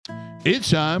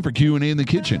It's time for Q&A in the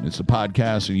Kitchen. It's a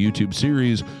podcast and YouTube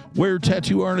series where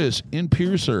tattoo artists and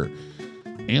piercer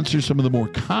answer some of the more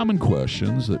common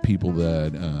questions that people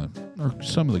that, or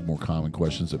some of the more common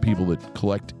questions that people that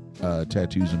collect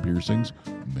tattoos and piercings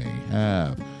may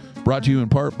have. Brought to you in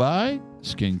part by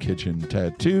Skin Kitchen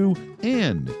Tattoo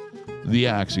and the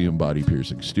Axiom Body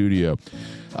Piercing Studio.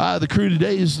 The crew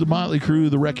today is the Motley Crew,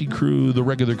 the Wrecking Crew, the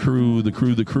Regular Crew, the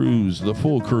Crews, the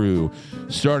Full Crew.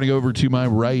 Starting over to my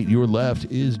right, your left,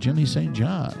 is Jimmy St.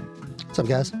 John. What's up,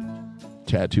 guys?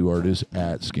 Tattoo artist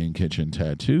at Skin Kitchen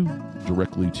Tattoo.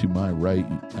 Directly to my right,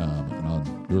 and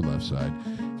on your left side,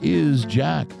 is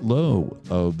Jack Lowe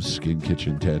of Skin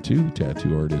Kitchen Tattoo,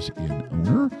 tattoo artist and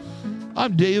owner.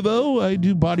 I'm Dave-O. I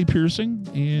do body piercing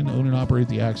and own and operate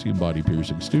the Axiom Body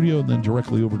Piercing Studio. And then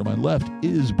directly over to my left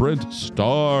is Brent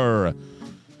Starr,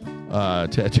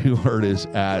 tattoo artist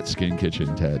at Skin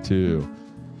Kitchen Tattoo.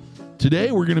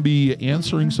 Today we're going to be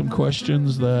answering some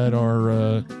questions that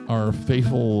our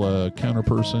faithful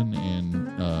counterperson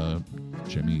and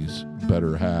Jimmy's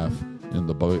better half and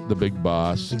the big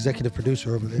boss, Executive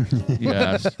producer over there.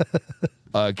 yes,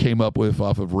 came up with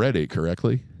off of Reddit,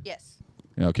 correctly? Yes.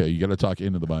 Okay, you got to talk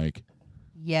into the mic.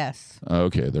 Yes.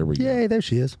 Okay, there we go. Yay, there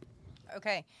she is.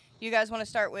 Okay. You guys want to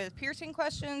start with piercing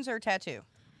questions or tattoo?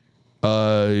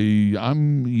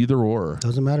 I'm either or.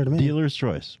 Doesn't matter to me. Dealer's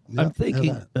choice. Yep, I'm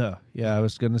thinking. have that. I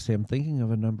was going to say I'm thinking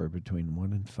of a number between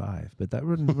 1 and 5, but that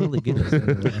wouldn't really get us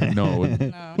anywhere. No,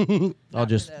 No. I'll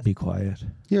just be quiet.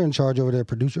 You're in charge over there,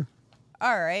 producer.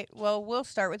 All right. Well, we'll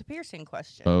start with a piercing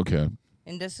question. okay,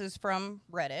 And this is from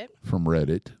Reddit. from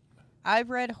Reddit.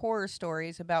 I've read horror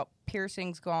stories about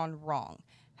piercings gone wrong.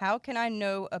 How can I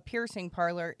know a piercing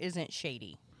parlor isn't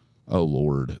shady? Oh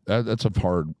Lord, it's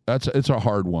a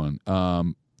hard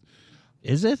one.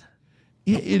 Is it?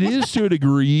 It is to a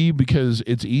degree because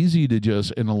it's easy to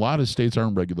just, and a lot of states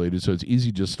aren't regulated, so it's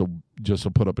easy just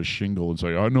to put up a shingle and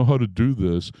say, I know how to do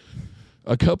this.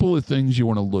 A couple of things you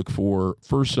want to look for.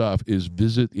 First off is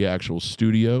visit the actual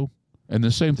studio, and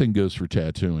the same thing goes for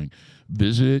tattooing.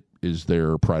 Visit, is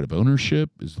there pride of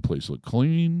ownership? Does the place look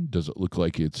clean? Does it look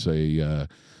like it's a,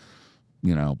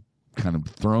 kind of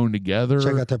thrown together?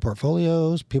 Check out their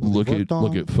portfolios. People look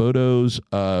at photos,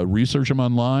 research them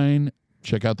online,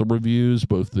 check out the reviews,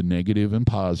 both the negative and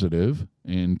positive,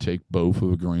 and take both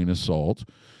with a grain of salt.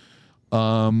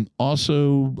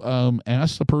 Also,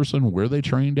 ask the person where they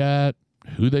trained at,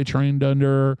 who they trained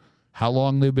under, how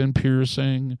long they've been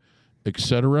piercing,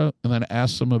 etc., and then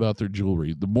ask them about their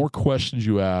jewelry. The more questions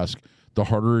you ask, the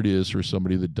harder it is for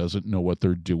somebody that doesn't know what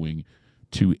they're doing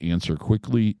to answer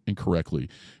quickly and correctly.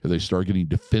 If they start getting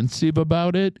defensive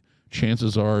about it,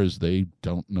 chances are is they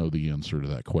don't know the answer to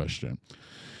that question.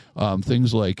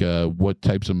 Things like what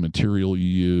types of material you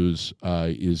use,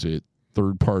 is it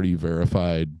third-party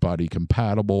verified, body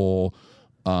compatible,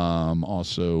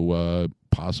 also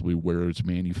possibly where it's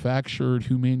manufactured,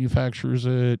 who manufactures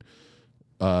it,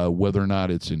 whether or not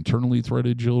it's internally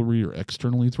threaded jewelry or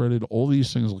externally threaded. All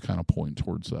these things will kind of point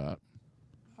towards that.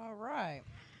 All right.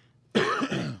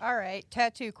 All right.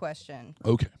 Tattoo question.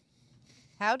 Okay.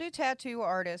 How do tattoo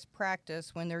artists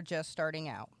practice when they're just starting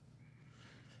out?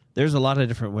 There's a lot of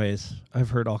different ways. I've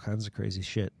heard all kinds of crazy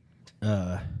shit.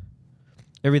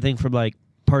 Everything from like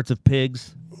parts of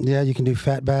pigs. Yeah, you can do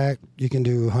fatback. You can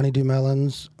do honeydew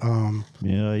melons.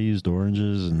 Yeah, I used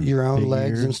oranges and Your own pig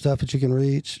legs ears. and stuff that you can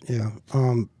reach. Yeah.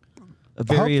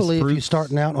 Various Hopefully, if you're fruits.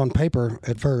 starting out on paper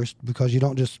at first, because you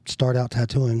don't just start out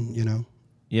tattooing,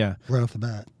 Yeah. right off the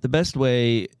bat. The best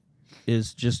way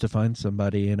is just to find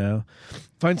somebody,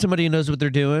 find somebody who knows what they're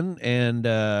doing and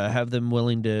have them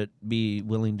willing to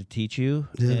teach you,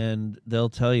 Yeah. and they'll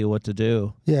tell you what to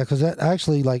do. Yeah, because that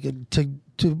actually, to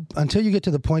until you get to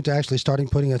the point to actually starting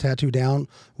putting a tattoo down,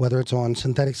 whether it's on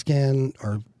synthetic skin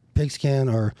or pig skin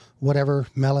or whatever,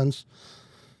 melons,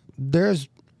 there's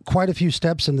quite a few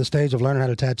steps in the stage of learning how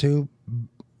to tattoo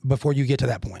before you get to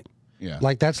that point. Yeah.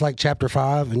 Like that's like chapter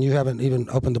 5, and you haven't even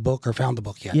opened the book or found the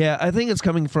book yet. Yeah, I think it's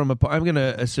coming from I'm going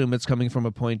to assume it's coming from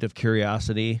a point of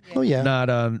curiosity, Oh yeah.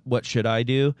 not on what should I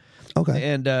do. Okay.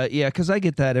 And because I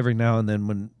get that every now and then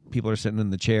when people are sitting in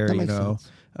the chair, That makes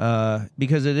sense.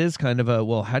 Because it is kind of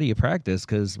how do you practice?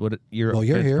 Because you're Well,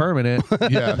 you're it's here. permanent.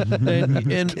 Yeah.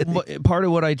 and part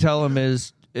of what I tell them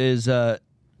is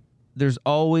there's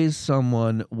always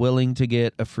someone willing to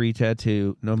get a free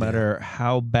tattoo, no matter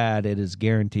how bad it is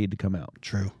guaranteed to come out.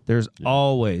 True. There's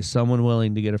always someone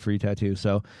willing to get a free tattoo.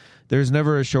 So there's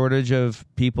never a shortage of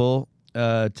people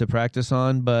to practice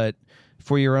on, but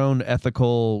for your own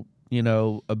ethical,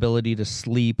 ability to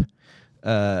sleep,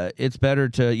 it's better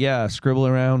to scribble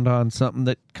around on something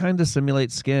that kind of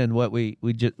simulates skin. What we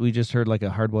just heard, like a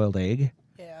hard boiled egg.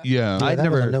 Yeah. I'd that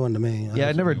never- was a new one to me.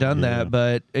 I'd never done that,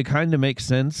 but it kind of makes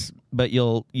sense. But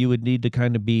you would need to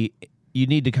kind of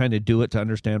do it to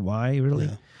understand why, really.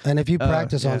 Yeah. And if you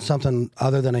practice on something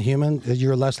other than a human,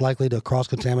 you're less likely to cross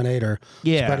contaminate or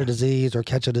spread a disease or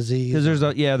catch a disease. Because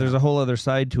there's a whole other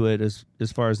side to it as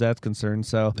far as that's concerned.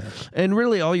 So, and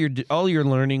really, all you're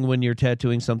learning when you're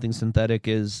tattooing something synthetic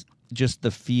is just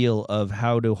the feel of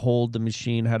how to hold the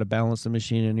machine, how to balance the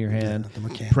machine in your hand,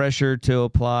 pressure to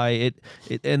apply it,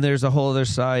 and there's a whole other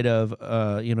side of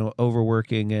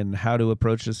overworking and how to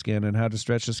approach the skin and how to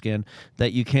stretch the skin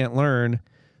that you can't learn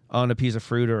on a piece of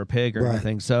fruit or a pig or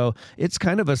anything. So it's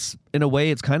kind of in a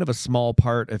way, it's kind of a small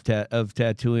part of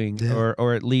tattooing,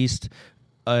 or at least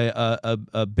a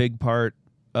big part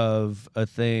of a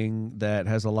thing that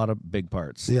has a lot of big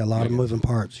parts. Yeah, a lot of moving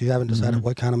parts. You haven't decided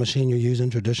what kind of machine you're using,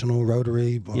 traditional,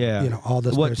 rotary, all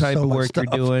this. What type of work you're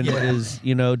doing is,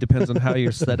 depends on how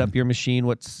you set up your machine,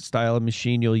 what style of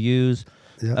machine you'll use.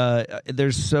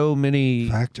 There's so many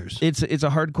factors. It's a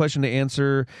hard question to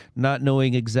answer, not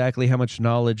knowing exactly how much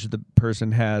knowledge the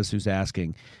person has who's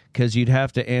asking, because you'd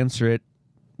have to answer it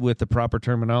with the proper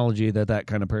terminology that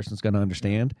kind of person's going to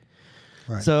understand.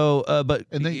 Right. So,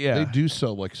 they do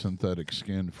sell like synthetic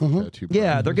skin for tattoo.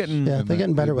 Yeah, they're getting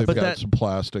better with it. They've it. got some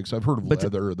plastics. I've heard of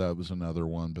leather. That was another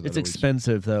one. But it's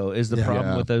expensive, though, is the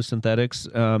problem with those synthetics.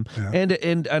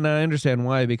 And I understand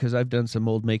why, because I've done some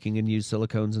mold making and used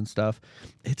silicones and stuff.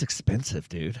 It's expensive,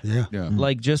 dude. Yeah.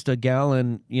 Like just a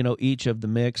gallon, each of the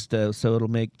mixed, so it'll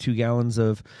make 2 gallons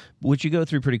of, which you go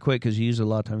through pretty quick because you use it a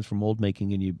lot of times for mold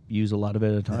making and you use a lot of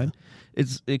it at a time.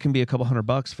 It can be a couple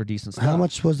 $100 for decent stuff. How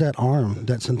much was that arm,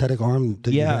 that synthetic arm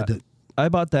that you had to... I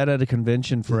bought that at a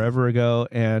convention forever ago,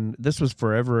 and this was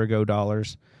forever ago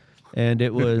dollars, and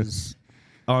it was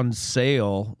on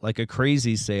sale, like a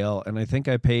crazy sale, and I think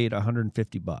I paid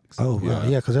 $150. Oh,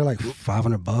 yeah, because they're like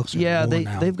 $500. Yeah,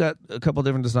 they've got a couple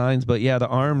different designs, but the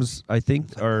arms I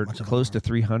think are close to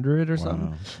 300 or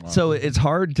something. Wow. So it's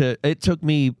hard to. It took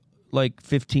me like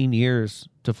 15 years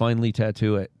to finally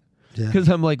tattoo it. Because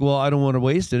I'm like, well, I don't want to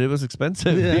waste it. It was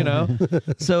expensive,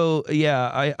 So,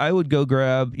 I would go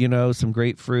grab, some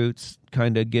grapefruits,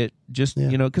 kind of get just,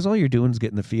 because all you're doing is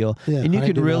getting the feel. Yeah, and you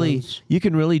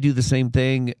can really do the same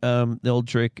thing. The old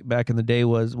trick back in the day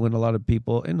was when a lot of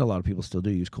people still do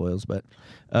use coils, but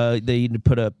they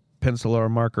put a pencil or a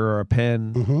marker or a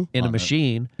pen in a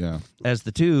machine as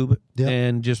the tube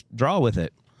and just draw with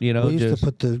it. We used to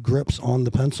put the grips on the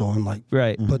pencil and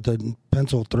put the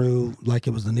pencil through like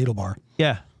it was the needle bar.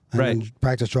 Yeah, and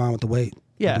practice drawing with the weight.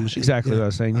 Yeah, exactly what I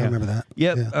was saying. Yeah. I remember that.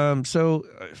 Yep. Yeah. So,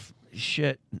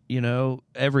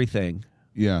 everything.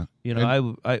 Yeah.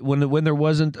 When there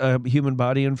wasn't a human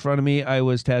body in front of me, I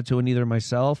was tattooing either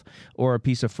myself or a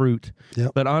piece of fruit.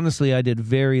 Yep. But honestly, I did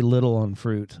very little on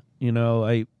fruit.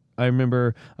 I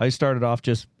remember I started off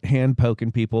just hand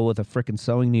poking people with a frickin'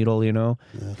 sewing needle,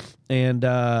 and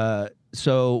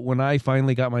so when I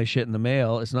finally got my shit in the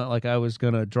mail, it's not like I was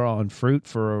gonna draw on fruit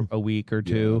for a week or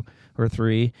 2 or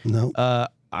 3. No,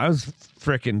 I was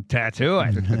frickin'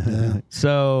 tattooing.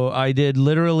 So I did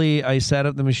literally. I set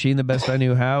up the machine the best I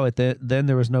knew how. Then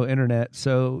there was no internet,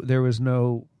 so there was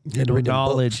no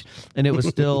knowledge, and it was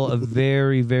still a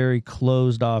very, very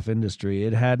closed off industry.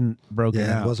 It hadn't broken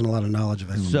out. There wasn't a lot of knowledge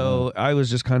of it. So I was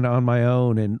just kind of on my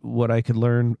own and what I could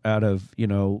learn out of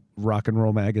Rock and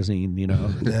Roll magazine.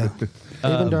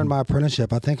 Even during my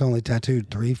apprenticeship, I think I only tattooed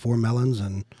 3-4 melons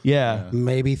and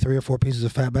maybe 3 or 4 pieces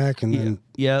of fatback, and then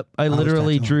yep. I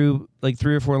literally drew like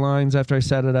 3 or 4 lines after I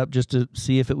set it up just to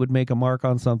see if it would make a mark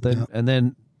on something, and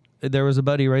then there was a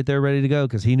buddy right there ready to go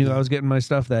because he knew I was getting my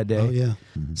stuff that day. Oh, yeah.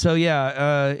 So,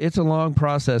 it's a long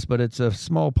process, but it's a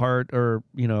small part or,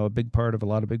 a big part of a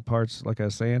lot of big parts, like I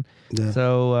was saying. Yeah.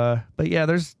 So,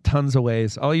 there's tons of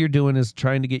ways. All you're doing is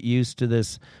trying to get used to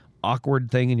this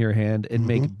awkward thing in your hand and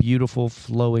make beautiful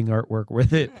flowing artwork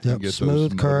with it. Yep.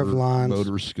 Smooth curved lines.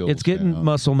 Motor skills. It's getting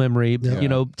muscle memory,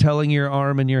 telling your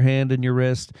arm and your hand and your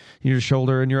wrist, your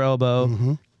shoulder and your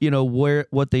elbow,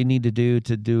 what they need to do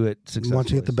it successfully. Once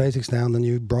you get the basics down, then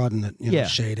you broaden it,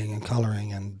 shading and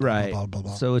coloring and blah, blah, blah,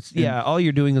 blah. So it's, all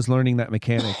you're doing is learning that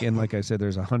mechanic. And like I said,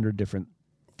 there's 100 different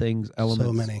things, elements.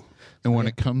 So many. And when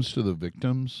it comes to the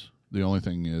victims, the only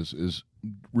thing is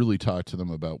really talk to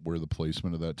them about where the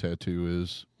placement of that tattoo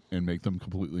is and make them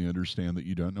completely understand that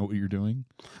you don't know what you're doing.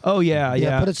 Oh,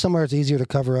 yeah. Put it somewhere it's easier to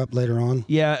cover up later on.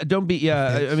 Yeah, don't be,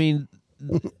 I mean...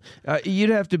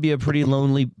 you'd have to be a pretty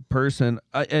lonely person,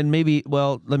 and maybe.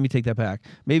 Well, let me take that back.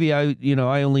 Maybe I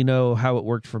only know how it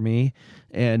worked for me,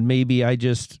 and maybe I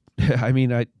just. I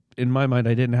mean, in my mind,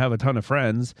 I didn't have a ton of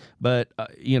friends, but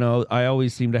I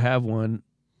always seemed to have one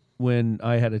when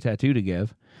I had a tattoo to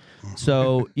give.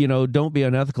 So, don't be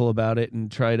unethical about it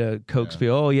and try to coax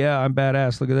people. Oh yeah, I'm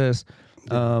badass. Look at this.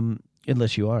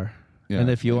 Unless you are. Yeah. And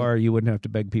if you are, you wouldn't have to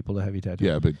beg people to have you tattooed.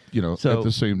 Yeah, but at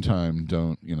the same time,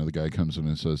 don't the guy comes in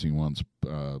and says he wants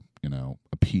a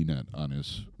peanut on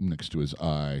next to his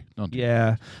eye. Don't do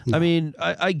that. I mean,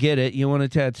 I get it. You want a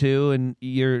tattoo, and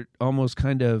you're almost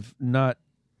kind of not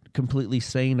completely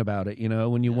sane about it.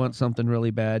 When you want something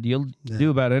really bad, you'll do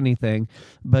about anything,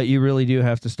 but you really do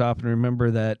have to stop and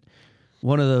remember that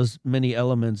one of those many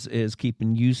elements is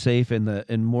keeping you safe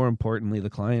and more importantly the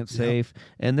client safe.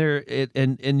 And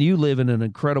and you live in an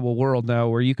incredible world now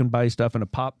where you can buy stuff in a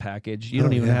pop package. You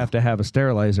don't even have to have a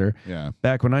sterilizer. Yeah.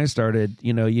 Back when I started,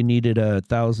 you needed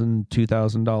 $1,000,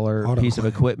 $2,000 piece of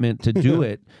equipment to do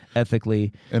it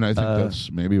ethically. And I think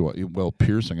that's maybe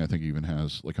piercing I think even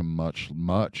has like a much,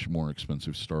 much more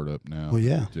expensive startup now. Well,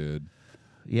 yeah. Did.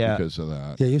 Yeah. Because of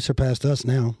that. Yeah, you've surpassed us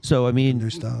now. So, I mean, new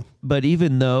stuff. But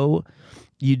even though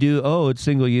you do, it's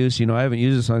single use, I haven't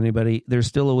used this on anybody, there's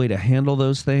still a way to handle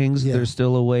those things. Yeah. There's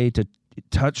still a way to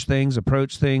touch things,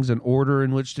 approach things, an order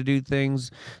in which to do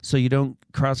things so you don't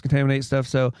cross-contaminate stuff.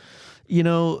 So,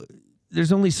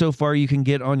 there's only so far you can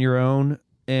get on your own.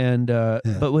 And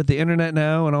but with the internet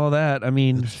now and all that, I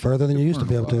mean, it's further than you used to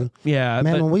be able to. Yeah,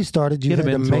 man. When we started, you had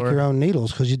to make your own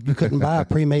needles because you couldn't buy a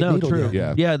pre-made needle. True.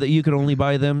 Yeah, that you could only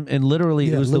buy them, and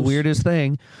literally, it was the weirdest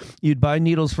thing. You'd buy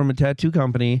needles from a tattoo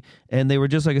company, and they were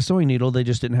just like a sewing needle. They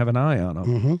just didn't have an eye on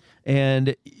them,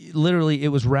 and literally, it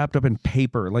was wrapped up in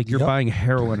paper, like you're buying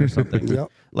heroin or something.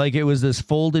 Like it was this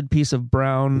folded piece of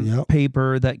brown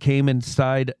paper that came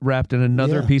inside, wrapped in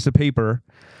another piece of paper.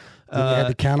 You had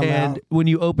to count them and out. When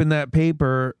you open that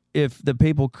paper, if the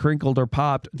paper crinkled or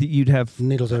popped, you'd have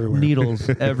needles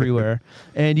everywhere.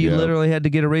 And you literally had to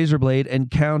get a razor blade and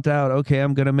count out, okay,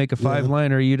 I'm going to make a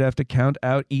 5-liner. You'd have to count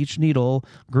out each needle,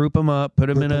 group them up, put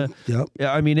them in a...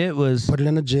 I mean, it was... Put it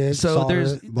in a jig, so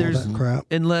there's crap.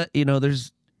 And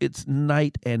it's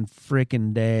night and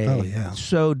frickin' day. Oh, yeah.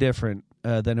 So different.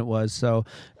 Than it was. So,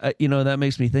 that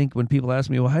makes me think when people ask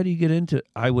me, well, how do you get into,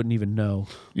 I wouldn't even know.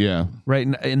 Yeah. Right.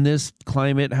 In this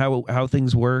climate, how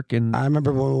things work. And I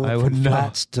remember when we went from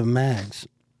flats to mags.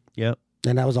 Yep.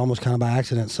 And that was almost kind of by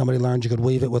accident. Somebody learned you could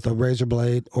weave it with a razor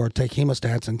blade or take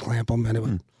hemostats and clamp them and it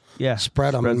would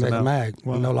spread them and make a mag.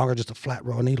 Wow. No longer just a flat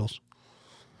row of needles.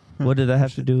 What did that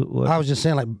have to do? I was just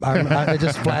saying, I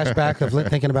just flashback of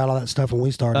thinking about all that stuff when we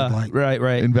started.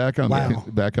 Right. And back on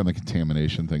the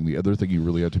contamination thing, the other thing you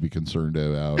really have to be concerned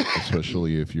about,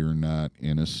 especially if you're not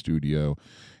in a studio,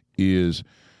 is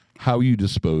how you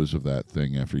dispose of that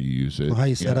thing after you use it. How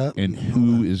you set up. And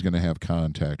who is going to have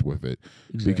contact with it.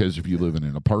 Exactly. Because if you live in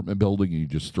an apartment building and you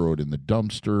just throw it in the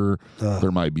dumpster,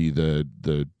 there might be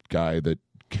the guy that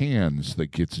cans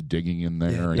that gets digging in there.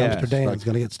 Dumpster Dan's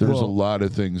going to get stuck. There's a lot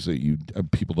of things that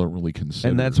people don't really consider,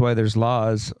 and that's why there's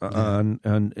laws on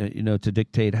to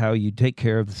dictate how you take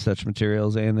care of such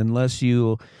materials. And unless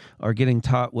you are getting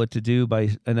taught what to do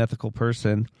by an ethical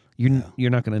person, you're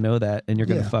not going to know that, and you're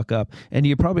going to fuck up, and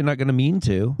you're probably not going to mean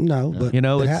to. No, but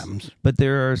it happens. But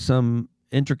there are some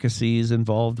intricacies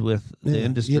involved with the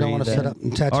industry. You don't want to set up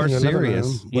and tattoo in your living room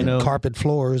with carpet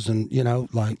floors and You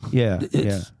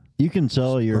can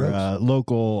tell your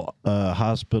local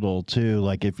hospital too.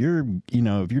 Like if you're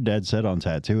dead set on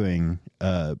tattooing,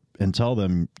 and tell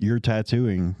them you're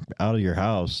tattooing out of your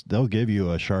house, they'll give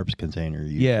you a sharps container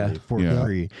for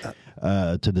free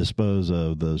to dispose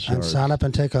of those sharps. And sign up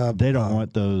and take a. They don't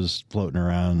want those floating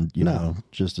around,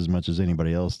 just as much as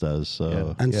anybody else does.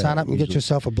 So and sign up and get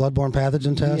yourself a bloodborne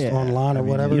pathogen test online or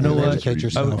whatever. You know what? Educate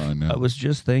yourself. I was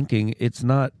just thinking it's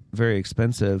not very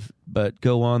expensive, but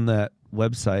go on that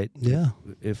website.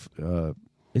 If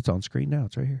it's on screen now,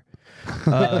 it's right here.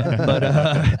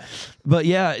 But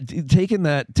yeah, taking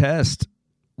that test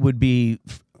would be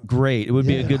great. It would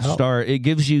be a good start. It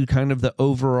gives you kind of the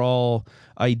overall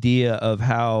idea of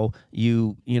how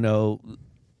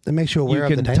it makes you aware of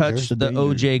the can touch the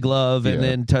OJ glove and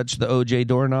then touch the OJ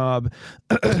doorknob,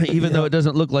 even though it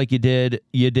doesn't look like you did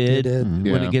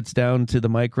when it gets down to the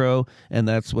micro, and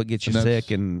that's what gets you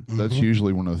sick. And that's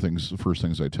usually one of the first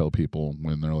things I tell people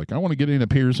when they're like, I want to get into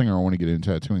piercing or I want to get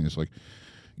into tattooing. It's like,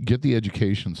 get the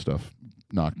education stuff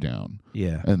knocked down.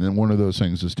 Yeah. And then one of those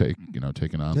things is take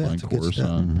an online course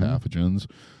on pathogens.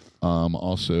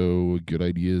 Also, a good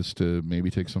idea is to maybe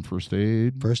take some first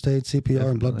aid, CPR,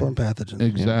 and bloodborne pathogens.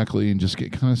 Exactly, and just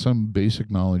get kind of some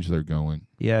basic knowledge there going.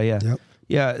 Yeah.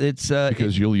 It's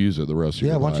because you'll use it the rest of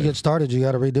your life. Once you get started, you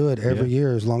got to redo it every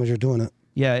year as long as you're doing it.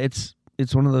 Yeah, it's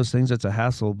it's one of those things that's a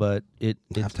hassle, but it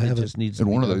just needs to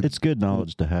be done. It's good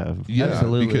knowledge to have. Yeah,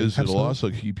 Absolutely. because it'll Absolutely. also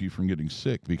keep you from getting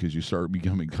sick because you start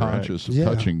becoming conscious of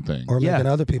touching things. Or Yeah. making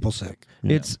other people sick.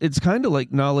 Yeah. It's kind of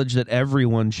like knowledge that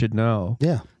everyone should know.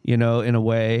 Yeah. You know, in a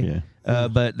way. Yeah.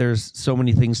 But there's so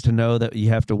many things to know that you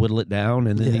have to whittle it down,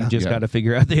 and then you just got to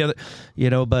figure out the other,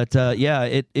 But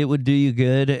it would do you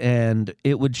good, and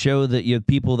it would show that you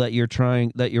people that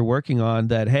you're working on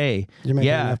that. Hey, You're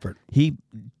making an effort. He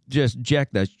just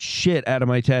jacked the shit out of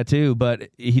my tattoo, but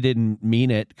he didn't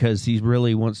mean it because he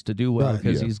really wants to do well Right.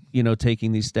 because he's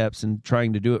taking these steps and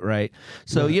trying to do it right.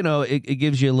 So it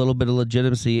gives you a little bit of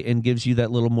legitimacy and gives you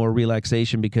that little more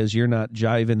relaxation because you're not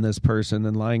jiving this person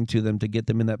and lying to them to get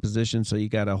them in that position. So you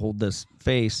got to hold this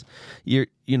face. You're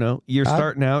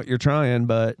starting out, you're trying,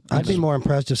 but I'd be more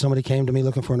impressed if somebody came to me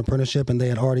looking for an apprenticeship and they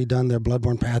had already done their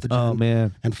bloodborne pathogen. Oh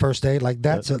man, and first aid. Like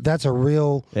that's a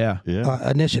real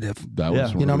initiative. That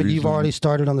was You've already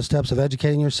started on the steps of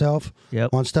educating yourself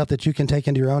on stuff that you can take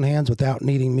into your own hands without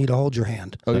needing me to hold your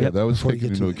hand. Oh yeah, that was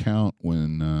taken into account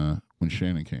when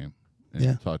Shannon came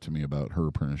and talked to me about her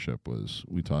apprenticeship.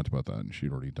 We talked about that, and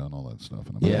she'd already done all that stuff.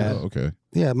 And I'm like, oh, okay.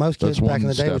 Yeah, most kids That's back in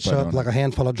the day one would step show I up don't like a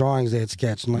handful of drawings they had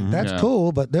sketched. I'm like, that's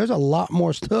cool, but there's a lot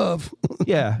more stuff.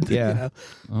 Okay. To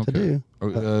do.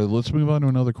 Let's move on to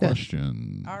another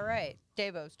question. All right,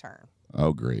 Davo's turn.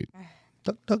 Oh, great.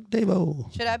 Duck,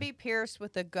 Davo. Should I be pierced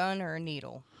with a gun or a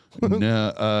needle?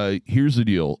 Now, here's the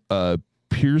deal.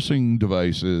 Piercing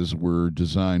devices were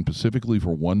designed specifically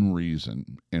for one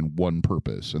reason and one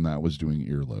purpose, and that was doing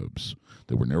earlobes.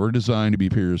 They were never designed to be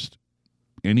pierced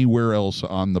anywhere else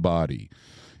on the body.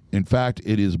 In fact,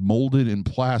 it is molded in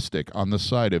plastic on the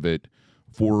side of it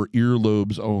for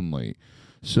earlobes only.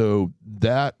 So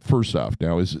that, first off,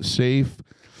 now, is it safe?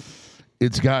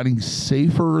 It's gotten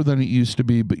safer than it used to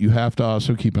be, but you have to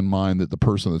also keep in mind that the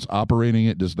person that's operating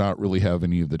it does not really have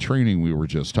any of the training we were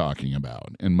just talking about.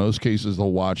 In most cases,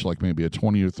 they'll watch like maybe a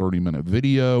 20 or 30-minute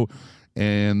video,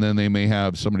 and then they may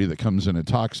have somebody that comes in and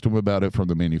talks to them about it from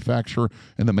the manufacturer,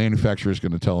 and the manufacturer is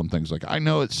going to tell them things like, I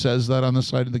know it says that on the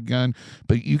side of the gun,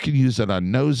 but you can use it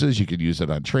on noses, you can use it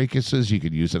on tracheases, you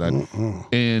can use it on,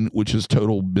 and which is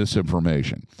total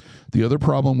misinformation. The other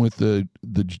problem with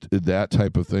that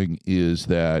type of thing is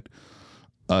that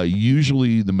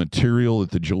usually the material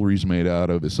that the jewelry is made out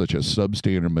of is such a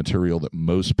substandard material that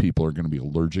most people are going to be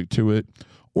allergic to it,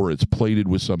 or it's plated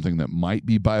with something that might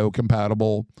be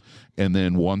biocompatible. And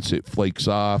then once it flakes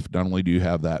off, not only do you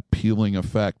have that peeling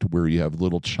effect where you have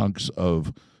little chunks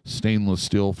of stainless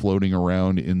steel floating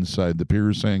around inside the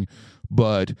piercing,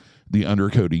 but the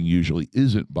undercoating usually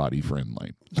isn't body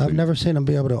friendly. So I've never seen them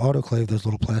be able to autoclave those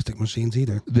little plastic machines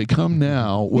either. they come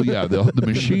now. Well, yeah, the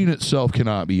machine itself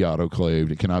cannot be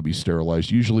autoclaved. It cannot be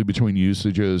sterilized. Usually between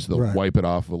usages, they'll wipe it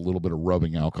off with a little bit of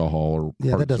rubbing alcohol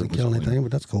or that doesn't kill anything,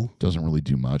 but that's cool. Doesn't really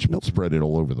do much, but spread it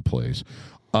all over the place.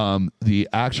 The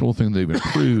actual thing they've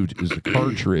improved is the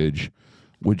cartridge,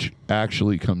 which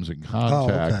actually comes in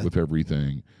contact with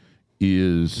everything,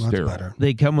 is sterile. Better.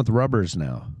 they come with rubbers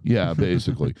now. Yeah,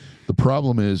 basically. The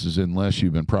problem is unless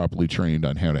you've been properly trained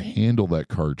on how to handle that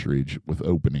cartridge with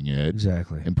opening it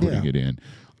Exactly. and putting it in.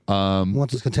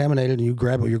 Once it's contaminated and you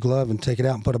grab it with your glove and take it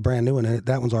out and put a brand new one in it,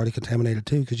 that one's already contaminated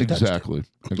too because you touched it.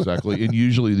 Exactly. And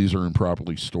usually these are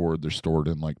improperly stored. They're stored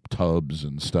in like tubs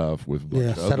and stuff with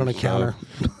set on a counter.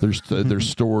 They're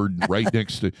stored right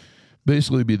next to.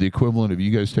 Basically, be the equivalent of you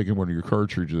guys taking one of your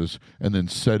cartridges and then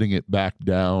setting it back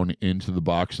down into the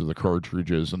box of the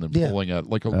cartridges and then pulling out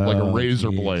like a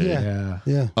razor blade. Yeah.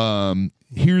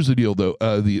 Here's the deal, though.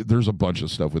 There's a bunch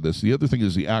of stuff with this. The other thing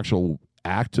is the actual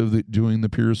act of doing the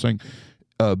piercing.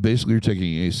 Basically, you're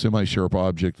taking a semi-sharp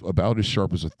object about as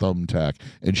sharp as a thumbtack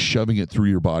and shoving it through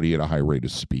your body at a high rate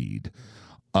of speed.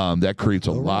 That creates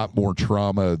a lot more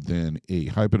trauma than a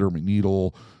hypodermic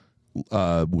needle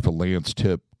with a lance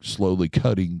tip slowly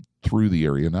cutting through the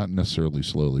area, not necessarily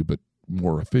slowly, but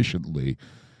more efficiently,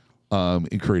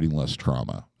 and creating less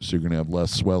trauma. So you're going to have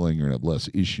less swelling, you're going to have less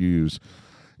issues.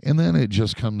 And then it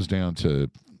just comes down to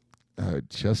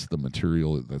just the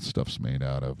material that stuff's made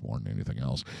out of more than anything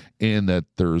else, and that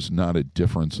there's not a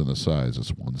difference in the size. It's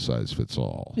one size fits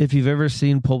all. If you've ever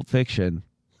seen Pulp Fiction,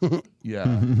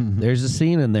 there's a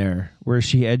scene in there where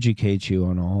she educates you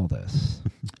on all this.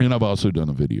 And I've also done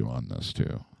a video on this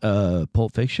too.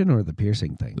 Pulp Fiction or the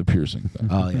piercing thing? The piercing thing.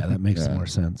 Oh yeah, that makes more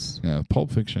sense. Yeah, Pulp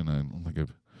Fiction. I don't think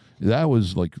that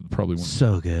was like probably one.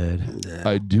 So good.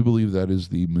 I do believe that is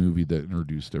the movie that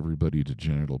introduced everybody to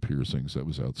genital piercings. That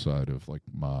was outside of like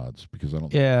mods because I don't.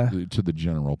 To the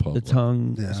general public. The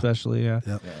tongue, especially. Yeah.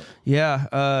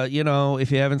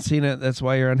 If you haven't seen it, that's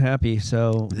why you're unhappy.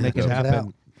 So make it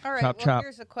happen. All right. Chop, well, chop.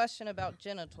 here's a question about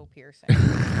genital piercing.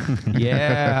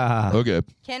 Yeah. Okay.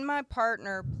 Can my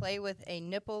partner play with a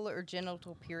nipple or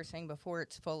genital piercing before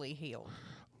it's fully healed?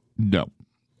 No.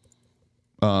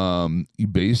 You're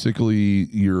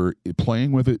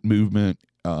playing with it, movement,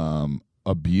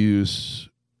 abuse,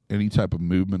 any type of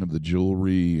movement of the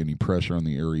jewelry, any pressure on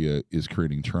the area is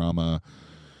creating trauma,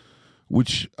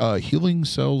 which healing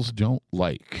cells don't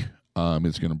like.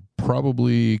 It's going to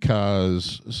probably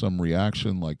cause some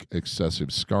reaction like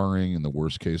excessive scarring in the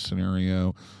worst case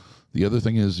scenario. The other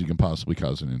thing is you can possibly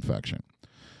cause an infection.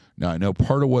 Now, I know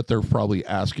part of what they're probably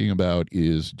asking about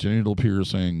is genital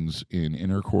piercings in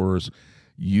intercourse.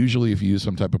 Usually, if you use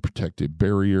some type of protective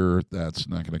barrier, that's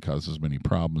not going to cause as many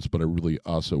problems, but I really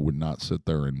also would not sit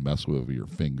there and mess with your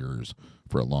fingers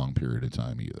for a long period of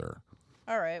time either.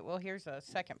 All right. Well, here's a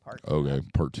second part. to Okay,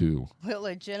 that. part 2. Will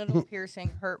a genital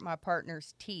piercing hurt my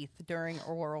partner's teeth during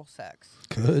oral sex?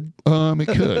 Could. It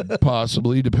could,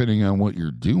 possibly, depending on what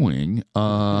you're doing.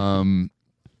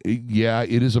 Yeah,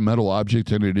 it is a metal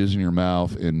object, and it is in your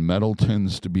mouth, and metal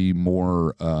tends to be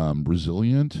more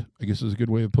resilient, I guess is a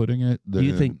good way of putting it, Do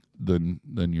you think- than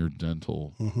your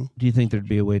dental. Do you think there'd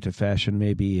be a way to fashion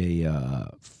maybe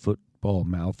a football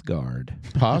mouth guard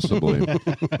Possibly.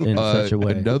 in such a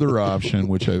way? Another option,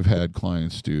 which I've had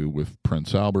clients do with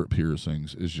Prince Albert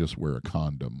piercings, is just wear a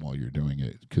condom while you're doing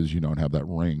it because you don't have that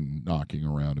ring knocking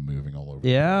around and moving all over.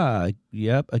 Yeah.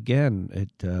 Yep. Again, it.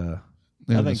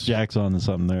 I think Jack's on to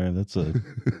something there. That's a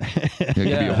It could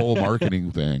be a whole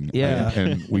marketing thing. Yeah.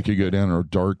 And we could go down a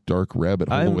dark rabbit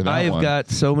hole with that I have one. got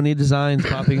so many designs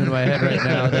popping into my head right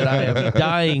now that I am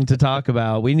dying to talk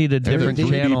about. We need a different And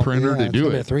a 3D channel. printer to it's do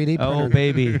gonna be it. a 3D printer. Oh,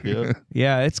 baby.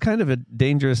 Yeah, it's kind of a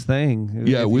dangerous thing.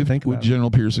 Yeah, if you with think about it.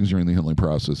 genital piercings during the healing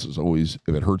process is always,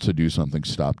 if it hurts to do something,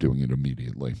 stop doing it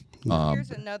immediately.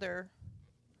 Here's another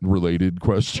Related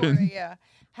question. story. Yeah.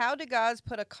 How do guys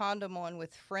put a condom on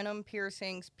with frenum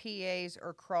piercings, PAs,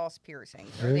 or cross piercings?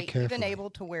 Are Very they careful. even able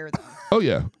to wear them? Oh,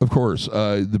 yeah, of course.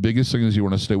 The biggest thing is you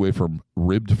want to stay away from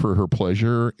ribbed for her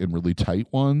pleasure and really tight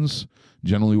ones.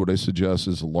 Generally, what I suggest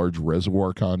is large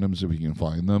reservoir condoms if you can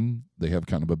find them. They have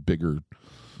kind of a bigger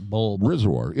bulb.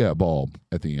 reservoir, bulb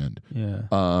at the end. Yeah.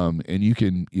 And you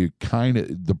kind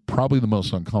of, probably the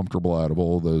most uncomfortable out of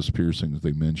all those piercings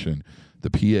they mentioned, the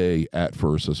PA at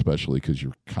first, especially because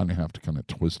you kind of have to kind of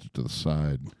twist it to the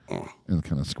side and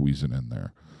kind of squeeze it in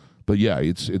there. But yeah,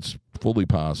 it's fully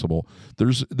possible.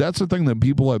 That's the thing that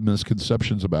people have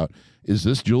misconceptions about is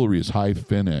this jewelry is high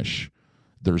finish.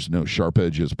 There's no sharp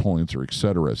edges, points, or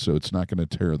etc. So it's not going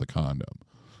to tear the condom.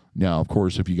 Now, of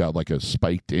course, if you got like a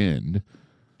spiked end,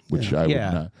 which I would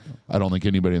not, I don't think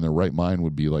anybody in their right mind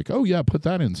would be like, oh yeah, put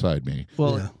that inside me.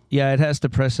 Well, yeah, it has to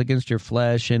press against your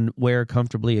flesh and wear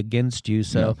comfortably against you.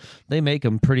 So they make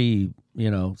them pretty,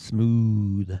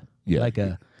 smooth. Yeah, like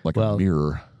a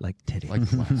mirror, like titty. like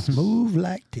glass. Move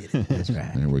like titty. That's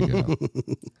right. There we go.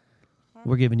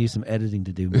 We're giving you some editing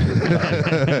to do.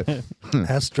 Man.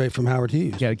 That's straight from Howard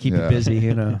Hughes. Got to keep you busy,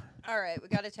 All right, we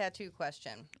got a tattoo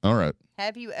question. All right.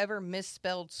 Have you ever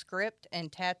misspelled script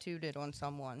and tattooed it on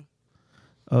someone?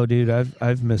 Oh, dude,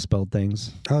 I've misspelled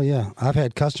things. Oh yeah, I've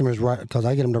had customers write because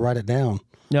I get them to write it down.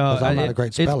 No, 'Cause I'm not a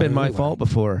great speller. It's been my anyway. fault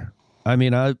before. I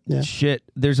mean, shit.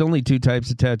 There's only two types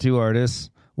of tattoo artists: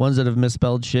 ones that have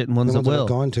misspelled shit and ones The that ones that will. are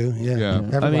going to, Yeah.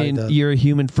 Everybody I mean, does. you're a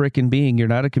human frickin' being. You're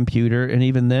not a computer, and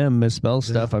even them misspell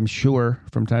stuff. I'm sure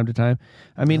from time to time.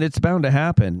 I mean, it's bound to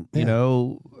happen. You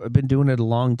know, I've been doing it a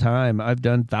long time. I've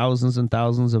done thousands and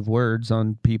thousands of words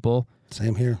on people.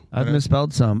 Same here. I've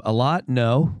misspelled some. A lot,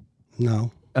 no.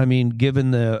 No. I mean,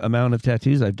 given the amount of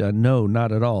tattoos I've done, no,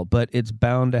 not at all. But it's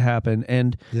bound to happen,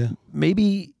 and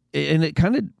maybe, and it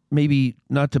kind of maybe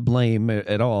not to blame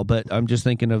at all, but I'm just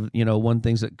thinking of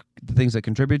the things that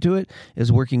contribute to it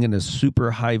is working in a super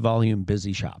high volume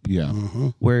busy shop. Yeah.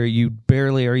 Where you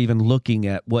barely are even looking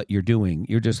at what you're doing.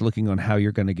 You're just looking on how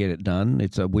you're going to get it done.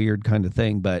 It's a weird kind of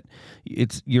thing, but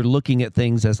you're looking at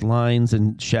things as lines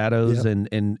and shadows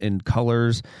and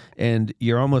colors, and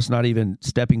you're almost not even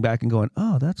stepping back and going,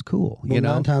 oh, that's cool. Well,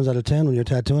 9 times out of 10, when you're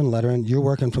tattooing lettering, you're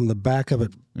working from the back of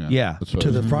it Yeah.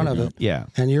 to the front of it. Yeah.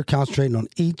 And you're concentrating on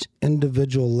each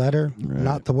individual letter,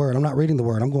 not the word. I'm not reading the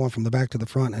word. I'm going from the back to the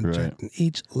front and checking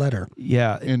each letter.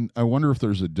 Yeah. And I wonder if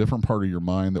there's a different part of your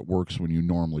mind that works when you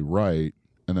normally write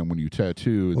And then when you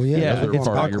tattoo, Well, yeah, the yeah, other it's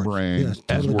part of your backwards. brain Yeah, is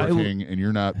totally. working, and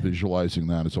you're not visualizing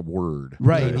that as a word.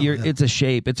 Right. Yeah. It's a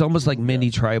shape. It's almost like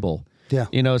mini tribal. Yeah.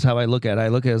 Is how I look at it. I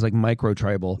look at it as like micro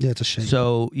tribal. Yeah, it's a shape.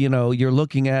 So, you're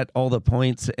looking at all the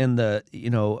points and the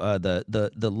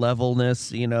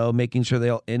levelness, making sure they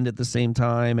all end at the same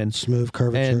time and Smooth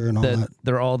curvature and all that that.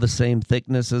 they're all the same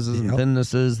thicknesses and Yep.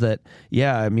 thinnesses that,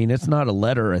 it's not a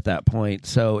letter at that point.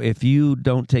 So if you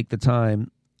don't take the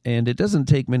time, and it doesn't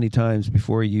take many times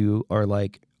before you are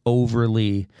like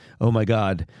overly, oh my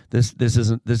God, this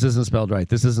isn't spelled right.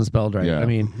 This isn't spelled right. Yeah. I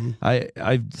mean,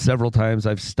 I've several times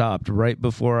I've stopped right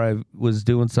before I was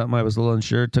doing something I was a little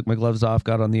unsure, took my gloves off,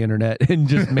 got on the internet and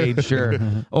just made sure.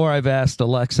 Or I've asked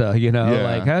Alexa,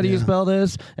 like, how do you spell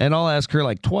this? And I'll ask her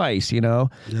like twice,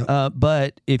 Yep.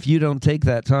 but if you don't take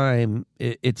that time,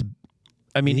 it's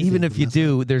Easy even if to you mess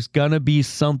do, there's going to be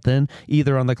something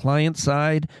either on the client's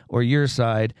side or your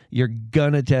side. You're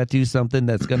going to tattoo something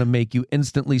that's going to make you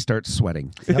instantly start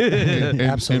sweating.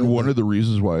 Absolutely. And one of the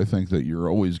reasons why I think that you're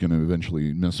always going to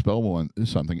eventually misspell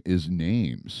something is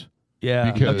names.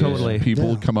 Yeah, Because totally.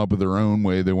 people Yeah. come up with their own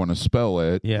way they want to spell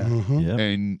it. Yeah. Yep.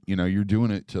 And you're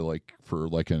doing it to like for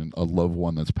like a loved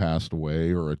one that's passed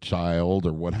away or a child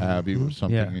or what have you or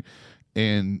something. Yeah.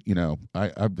 And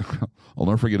I'll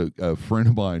never forget a friend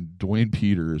of mine, Dwayne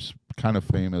Peters, kind of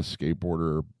famous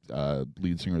skateboarder,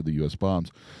 lead singer of the U.S. Bombs.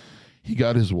 He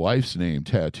got his wife's name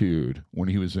tattooed when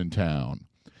he was in town.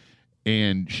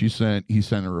 And he sent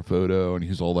her a photo, and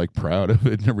he's all like proud of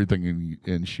it and everything.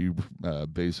 And she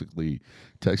basically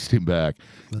texted him back,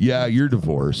 "Yeah, you're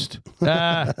divorced." Funny.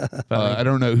 I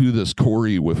don't know who this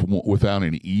Corey without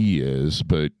an E is,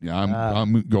 but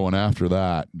I'm going after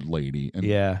that lady. And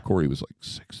Yeah. Corey was like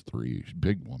 6'3",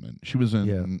 big woman. She was in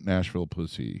Yeah. Nashville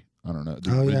Pussy. I don't know. The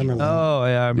Oh, yeah, I original, remember. Oh,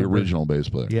 yeah. I the remember. original bass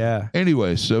player. Yeah.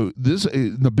 Anyway, so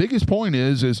the biggest point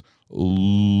is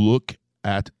look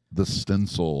at the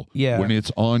stencil Yeah. when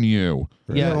it's on you.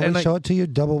 Yeah. When And we show it to you,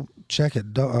 double check it.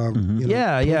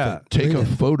 Yeah, yeah. Take Read a it.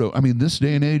 photo. I mean, this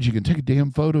day and age, you can take a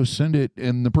damn photo, send it,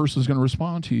 and the person's going to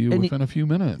respond to you And within a few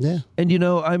minutes. Yeah. And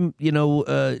I'm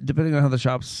depending on how the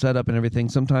shop's set up and everything,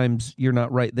 sometimes you're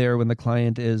not right there when the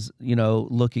client is,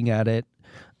 looking at it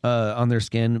on their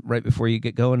skin right before you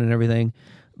get going and everything.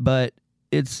 But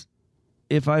it's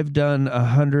if I've done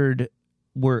 100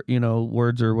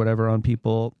 words or whatever on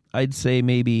people, I'd say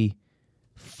maybe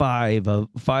five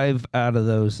out of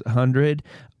those 100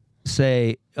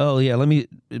 say, oh yeah, let me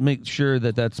make sure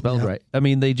that that's spelled right. I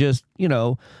mean, they just,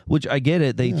 which I get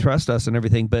it. They trust us and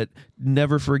everything, but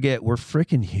never forget we're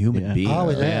freaking human beings. Oh,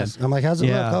 it man. is. I'm like, how's it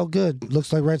Yeah. look? Oh, good.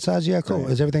 Looks like right size. Yeah, cool.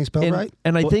 Is everything spelled And, right?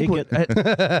 and I Well, think it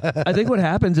I think what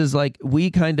happens is like we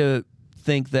kind of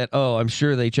think that, oh, I'm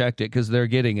sure they checked it because they're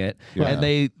getting it, Yeah. and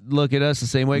they look at us the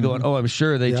same way, going, oh, I'm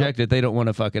sure they Yeah. checked it. They don't want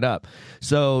to fuck it up.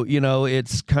 So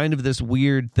it's kind of this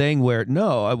weird thing where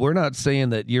no, we're not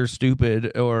saying that you're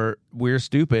stupid or we're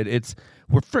stupid.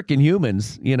 We're freaking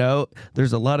humans.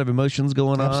 There's a lot of emotions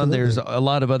going on. Absolutely. There's a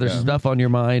lot of other stuff on your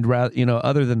mind,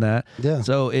 other than that. Yeah.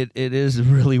 So it is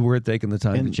really worth taking the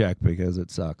time to check because it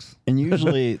sucks. And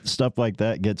usually stuff like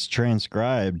that gets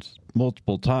transcribed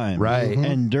multiple times. Right.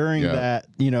 And during Yeah. that,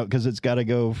 because it's got to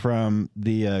go from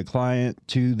the client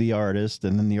to the artist,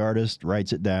 and then the artist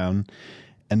writes it down,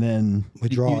 and then We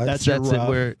draw it. That's your Sets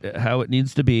it rough. how it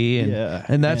needs to be, and Yeah.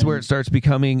 and that's where And- it starts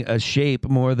becoming a shape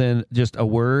more than just a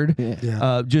word.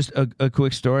 Yeah. Just a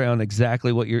quick story on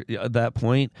exactly what you're at that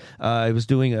point. I was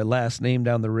doing a last name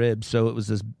down the rib, so it was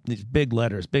these big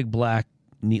letters, big black,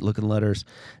 neat looking letters,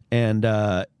 and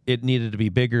it needed to be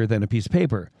bigger than a piece of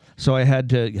paper. So I had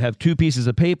to have two pieces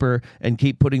of paper and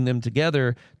keep putting them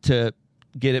together to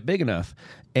get it big enough.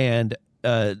 And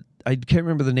I can't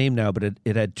remember the name now, but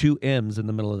it had two M's in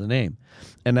the middle of the name,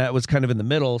 and that was kind of in the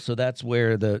middle. So that's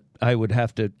where I would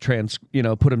have to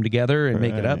put them together and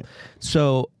make it up. Right.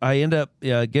 So I end up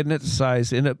getting it to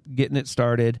size, end up getting it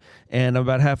started, and I'm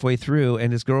about halfway through,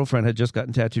 and his girlfriend had just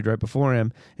gotten tattooed right before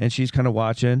him, and she's kind of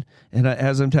watching, and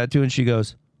as I'm tattooing, she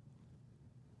goes,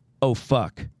 "Oh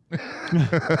fuck,"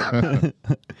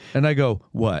 and I go,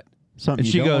 "What?" Something And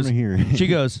you she don't goes, want to hear. she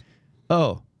goes,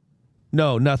 "Oh,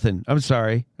 no, nothing. I'm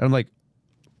sorry." And I'm like,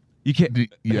 "You can't."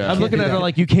 Yeah. I'm looking at her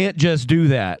like, "You can't just do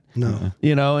that." No.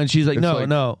 And she's like, It's "No, like-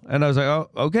 no." And I was like, "Oh,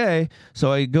 okay."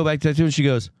 So I go back to tattoo, and she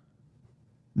goes,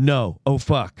 "No, oh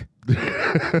fuck."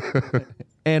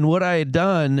 And what I had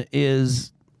done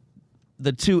is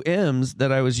the two M's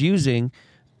that I was using,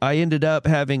 I ended up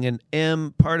having an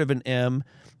M, part of an M,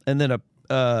 and then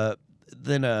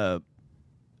a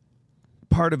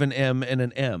part of an M and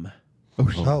an M.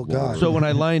 Oh God. So when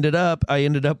I lined it up, I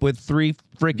ended up with 3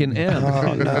 freaking M's.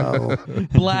 Oh no.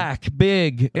 Black,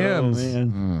 big M's.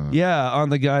 man. Yeah, on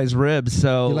the guy's ribs.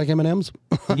 So You like M&Ms?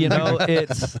 you know,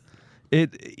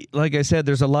 like I said,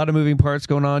 there's a lot of moving parts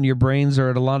going on. Your brains are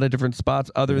at a lot of different spots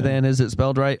other than is it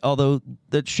spelled right? Although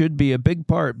that should be a big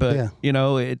part, but you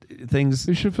know, things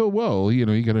They should feel well. You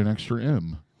know, you got an extra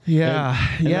M. Yeah,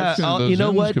 yeah. those You know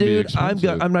M's what, could be dude?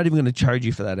 expensive. I'm not even going to charge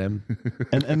you for that M.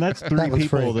 And that's 3 That was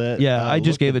people free. that. Yeah, I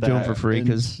just looked gave at it to him that for free and,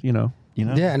 because you know.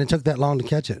 Yeah, and it took that long to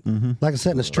catch it. Like I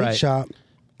said, in the street Right. shop,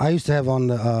 I used to have on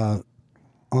the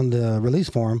release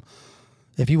form,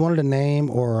 if you wanted a name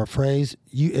or a phrase,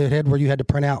 it had where you had to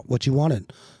print out what you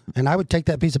wanted, and I would take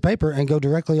that piece of paper and go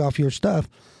directly off your stuff.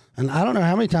 And I don't know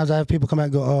how many times I have people come out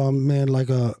and go, "Oh man, like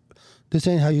this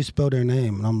ain't how you spell their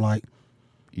name," and I'm like,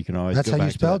 You can always "That's go how you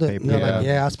back to spelled that it." paper. And they're like,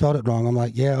 "Yeah, I spelled it wrong." I'm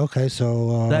like, "Yeah, okay,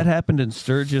 so That happened in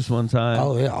Sturgis one time.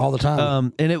 oh yeah, all the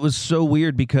time." And it was so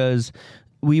weird because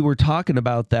we were talking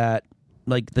about that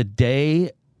like the day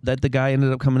that the guy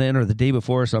ended up coming in or the day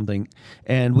before or something.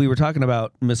 And we were talking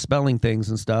about misspelling things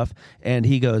and stuff. And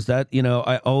he goes, that, you know,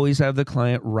 I always have the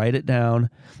client write it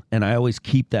down and I always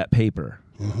keep that paper.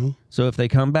 So if they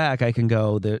come back, I can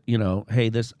go that, you know, hey,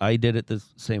 I did it the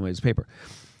same way as paper.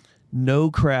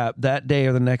 No crap. That day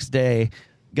or the next day,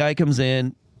 guy comes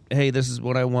in, hey, this is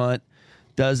what I want,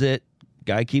 does it,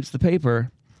 guy keeps the paper.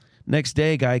 Next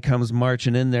day, guy comes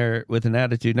marching in there with an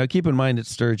attitude. Now, keep in mind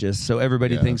it's Sturgis, so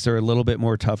everybody thinks they're a little bit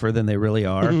more tougher than they really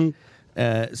are.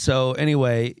 So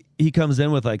anyway, he comes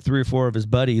in with like 3 or 4 of his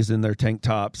buddies in their tank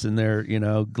tops and their, you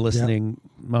know, glistening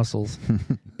muscles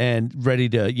and ready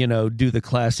to, you know, do the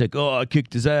classic, oh, I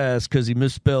kicked his ass because he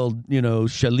misspelled, you know,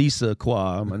 Shalisa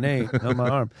Qua on my name, on my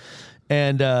arm.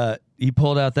 And he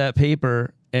pulled out that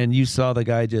paper and you saw the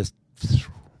guy just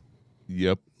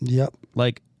Yep.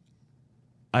 like,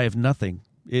 I have nothing.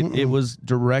 It was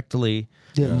directly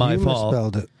my you fault.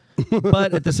 misspelled it.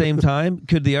 But at the same time,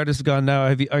 could the artist have gone,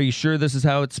 now, are you sure this is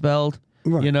how it's spelled?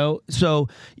 Right. You know? So,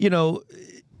 you know,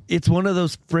 it's one of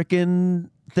those frickin'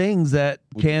 things that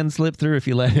can slip through if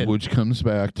you let it. Which comes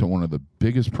back to one of the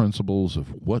biggest principles of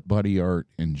what body art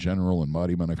in general and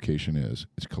body modification is.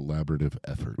 It's collaborative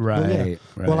effort. Right. Well, yeah.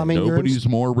 Right. Well, I mean, Nobody's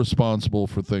more responsible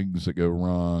for things that go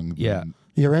wrong. Yeah.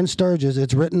 You're in Sturgis.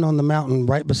 It's written on the mountain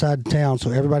right beside town,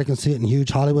 so everybody can see it in huge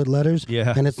Hollywood letters.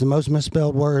 Yeah. And it's the most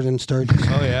misspelled word in Sturgis.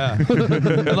 Oh yeah,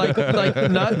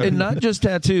 not just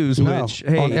tattoos, No, which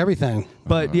hey, on everything.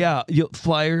 but yeah,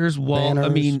 flyers, wall. I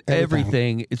Banners, mean,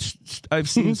 everything. everything. It's I've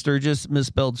seen Sturgis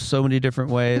misspelled so many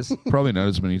different ways. Probably not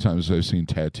as many times as I've seen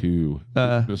tattoo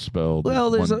misspelled.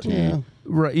 Well, there's one a T.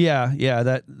 right,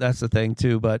 yeah, that's the thing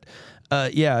too. But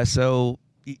yeah, so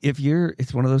if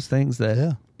it's one of those things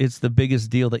that it's the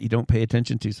biggest deal that you don't pay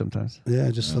attention to sometimes. Yeah,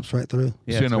 it just slips right through.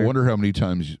 Yeah, See, it's and I weird. wonder how many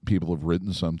times people have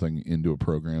written something into a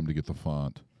program to get the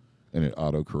font, and it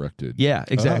auto-corrected. Yeah,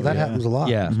 Oh, exactly. that happens a lot.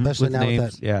 Yeah. Especially With now names,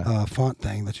 with that yeah. font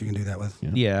thing that you can do that with.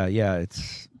 Yeah,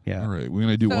 it's All right, we're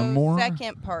gonna do So one more.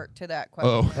 second part to that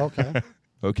question. Oh, Okay.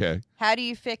 okay. How do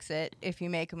you fix it if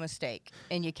you make a mistake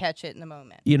and you catch it in the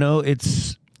moment? You know,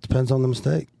 it's Depends on the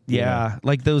mistake. yeah,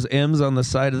 like those M's on the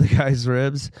side of the guy's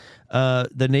ribs.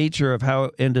 The nature of how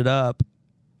it ended up,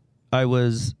 I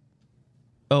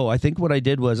think what I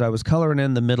did was I was coloring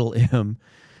in the middle M,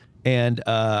 and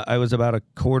I was about a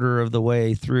quarter of the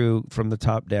way through from the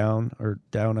top down or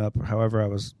down up, or however I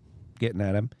was getting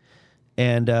at him.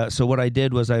 And so what I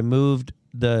did was I moved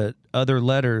the other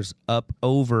letters up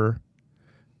over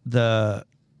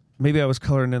maybe I was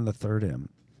coloring in the third M,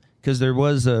 because there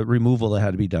was a removal that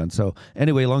had to be done. So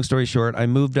anyway, long story short, I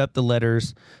moved up the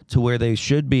letters to where they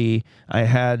should be. I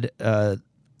had the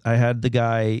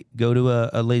guy go to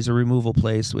a laser removal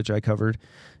place, which I covered,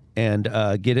 and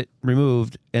get it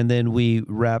removed. And then we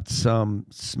wrapped some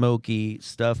smoky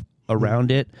stuff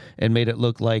around it and made it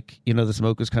look like, you know, the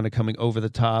smoke was kind of coming over the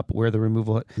top where the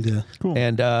removal. Yeah. Cool.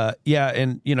 And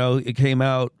and you know, it came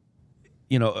out,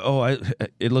 you know,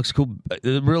 it looks cool.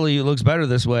 It really looks better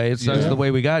this way. It's not the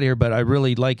way we got here, but I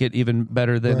really like it even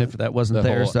better than Right. if that wasn't That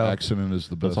there. whole So accident is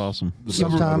the best. That's awesome. the best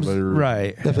Sometimes- motivator.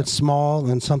 right. If it's small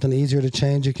and something easier to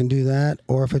change, you can do that.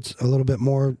 Or if it's a little bit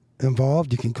more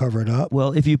involved, you can cover it up.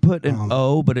 Well, if you put an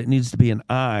O, but it needs to be an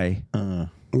I,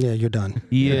 Yeah, you're done.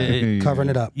 yeah, Covering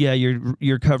it up. yeah,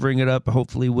 you're covering it up,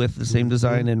 hopefully with the same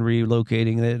design and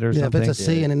relocating it or Yeah, something. if it's a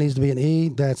C and it needs to be an E,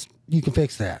 that's you can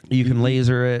fix that. You can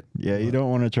laser it. Yeah, you don't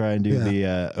want to try and do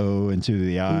the O into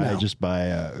the I No. just by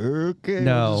okay.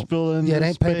 No. Just fill in Yeah, it the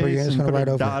ain't paper, you're space just and gonna put a write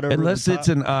over dot it. Unless the it's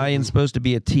top. an I and supposed to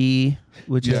be a T,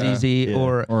 which is Yeah. easy, Yeah.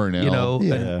 or Or an you L. know,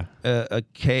 Yeah. a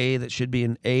K that should be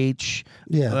an H.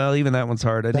 Yeah. Well, even that one's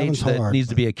hard. An That H one's that hard, needs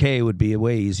to be a K would be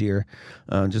way easier.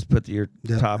 Just put your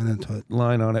Yeah, top and into it.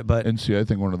 line on it. But And see, I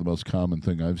think one of the most common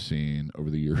thing I've seen over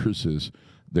the years is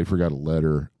they forgot a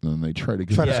letter, and then they try to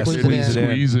Try to Yeah, squeeze it in.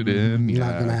 squeeze it in. Not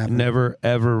Yeah. gonna happen. never,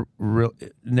 ever, never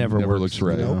Never works. looks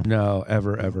right. Nope. No,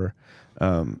 ever.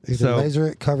 Either So laser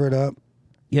it, cover it up.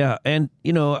 yeah, and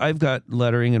you know, I've got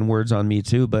lettering and words on me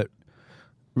too, but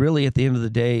really at the end of the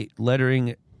day,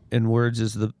 lettering and words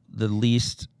is the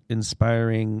least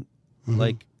inspiring.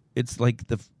 Like it's like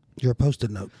Your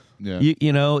post-it note. Yeah.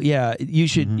 you know, yeah, you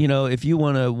should, you know, if you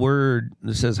want a word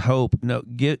that says hope, no,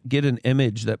 get an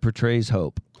image that portrays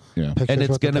hope. Yeah. Pictures And it's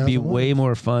worth a going to be thousand way words.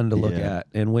 more fun to look Yeah. at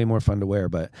and way more fun to wear,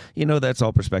 but you know, that's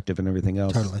all perspective and everything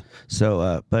else. Totally.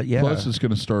 So but yeah. Plus, it's going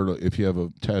to start, if you have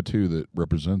a tattoo that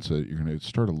represents it, you're going to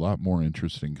start a lot more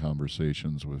interesting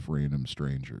conversations with random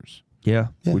strangers, yeah.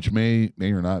 Yeah. which may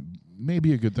or not, may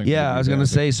be a good thing. Yeah, may I was be going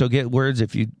to bad. say, so get words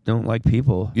if you don't like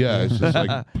people. Yeah, it's just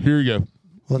like, here you go.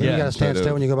 Well, then Yeah, you got to stand instead still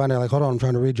of- when you go by there. Like, hold on, I'm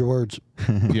trying to read your words.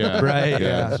 Yeah. Right,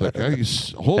 yeah. It's like,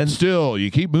 hey, hold And- still. You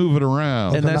keep moving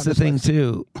around. And I'm that's not the thing dyslexic.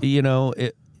 too. You know,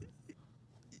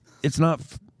 it's not.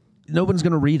 No one's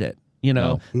going to read it. You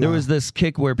know, No. there No. was this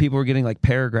kick where people were getting like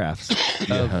paragraphs of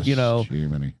Yes, you know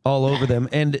Jiminy. all over them,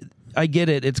 and I get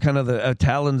it. It's kind of a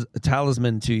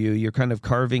talisman to you. You're kind of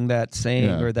carving that saying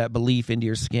Yeah. or that belief into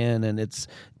your skin, and it's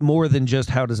more than just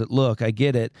how does it look. I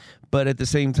get it, but at the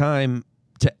same time,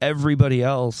 to everybody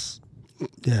else,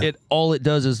 Yeah. all it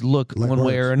does is look Like one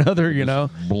way or words. another. You know,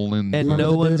 Blend. and Remember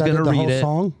no the one's dude I going to did the read whole it.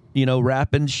 song? You know,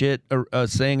 wrapping shit or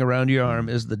saying around your arm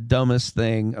is the dumbest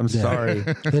thing. I'm sorry,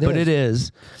 but is. it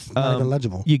is. Not even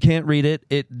legible. You can't read it.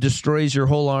 It destroys your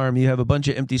whole arm. You have a bunch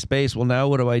of empty space. Well, now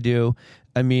what do I do?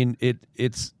 I mean,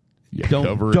 it's Yeah,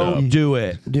 cover it don't up. do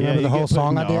it. Do you remember the whole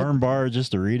song I did? Arm bar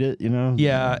just to read it, you know?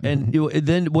 Yeah, and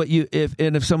then what you if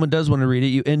someone does want to read it,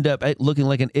 you end up looking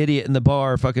like an idiot in the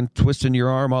bar, fucking twisting your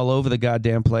arm all over the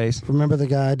goddamn place. Remember the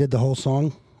guy I did the whole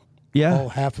song? Yeah, Whole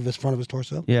half of his front of his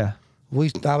torso? yeah.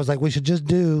 I was like, we should just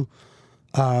do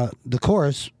the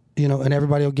chorus, you know, and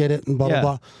everybody will get it and blah, Yeah.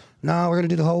 blah, blah. No, we're going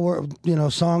to do the whole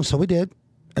song. So we did.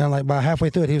 And like by halfway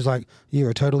through it, he was like, you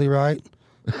were totally right.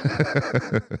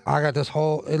 I got this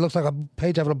it looks like a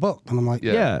page out of a book. And I'm like,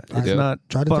 Yeah, it's Yeah. not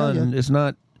Tried to tell fun. you. It's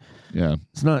not Yeah.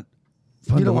 fun.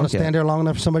 you don't want look to at. stand there long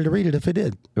enough for somebody to read it if it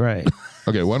did. Right.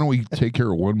 Okay, why don't we take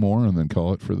care of one more and then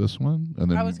call it for this one? And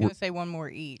then I was going to say one more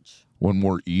each. one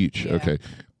more each. Yeah. Okay.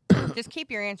 Just keep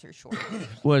your answers short.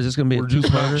 What is this going to be? We're a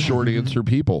just not two-parter? short answer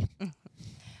people.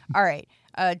 All right.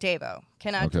 Davo,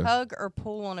 can I Okay. tug or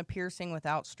pull on a piercing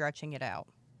without stretching it out?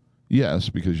 Yes,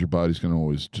 because your body's going to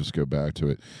always just go back to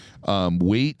it.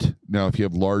 Weight. Now, if you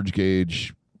have large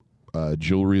gauge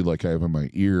jewelry like I have in my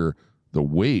ear, the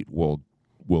weight will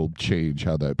change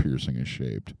how that piercing is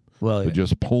shaped. Well, But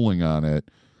just pulling on it,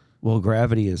 well,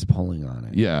 gravity is pulling on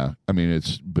it. yeah. I mean,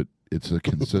 it's a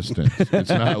consistent. It's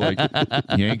not like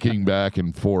yanking back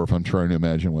and forth. I'm trying to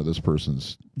imagine what this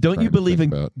person's. Don't trying you to believe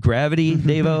think in about. gravity,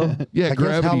 Davo? Yeah, I guess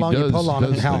gravity how long does. you pull on it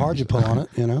does and how things. hard you pull on it,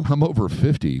 you know? I'm over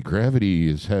 50. Gravity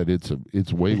has had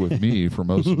its way with me for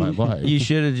most of my life. You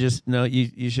should have just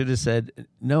You should have said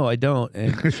no. I don't,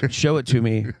 and show it to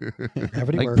me.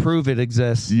 Gravity Like works. prove it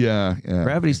exists. Yeah.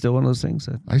 Gravity's still one of those things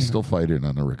that. I still fight it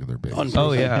on a regular basis.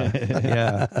 Oh yeah,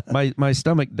 yeah. My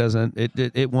stomach doesn't.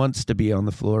 It wants to be on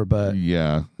the floor, but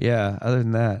Yeah. yeah. Other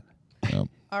than that,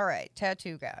 All right,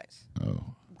 tattoo guys. Oh.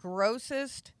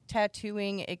 Grossest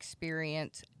tattooing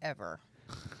experience ever.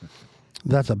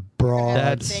 That's a broad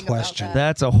That's- Think about question. that.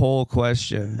 that's a whole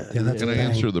question. Yeah, that's Can a I thing.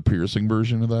 answer the piercing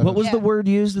version of that? What was Yeah. the word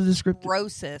used to describe?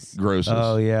 Grossest. Grossest.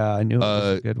 Oh yeah, I knew it was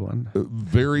Uh, a good one.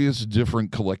 Various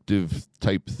different collective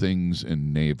type things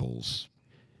in navels.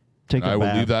 Take a I will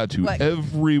bath. leave that to Like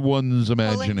everyone's Pulling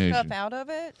imagination. stuff out of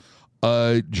it.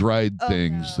 Dried Oh,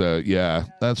 things. no. Yeah,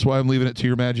 that's why I'm leaving it to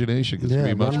your imagination. Because Yeah,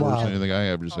 it's much run worse wild. than anything I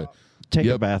have to say. Take a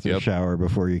Yep, bath or yep. shower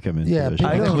before you come into Yeah, the people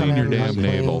I that don't come clean in your and damn not clean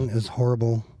navel. is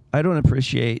horrible. I don't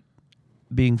appreciate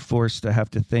being forced to have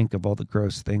to think of all the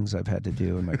gross things I've had to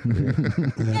do in my career.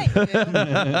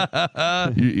 Yeah,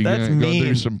 you do. You That's gonna go mean.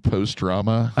 through some post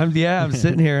trauma. I'm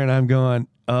sitting here and I'm going,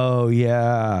 oh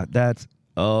yeah,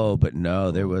 but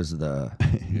no, there was the.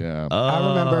 Yeah.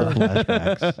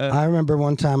 I remember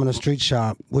one time in a street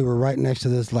shop, we were right next to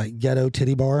this like ghetto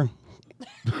titty bar,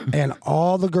 and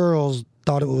all the girls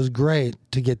thought it was great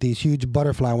to get these huge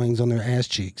butterfly wings on their ass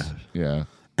cheeks. Yeah.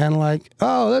 And like,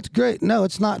 oh, that's great. No,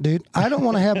 it's not, dude. I don't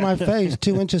want to have my face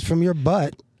 2 inches from your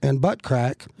butt and butt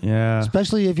crack. Yeah.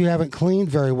 Especially if you haven't cleaned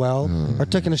very well or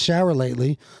taken a shower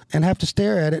lately and have to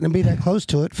stare at it and be that close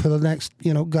to it for the next,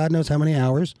 God knows how many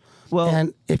hours. Well,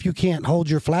 and if you can't hold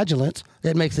your flagellants,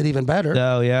 it makes it even better.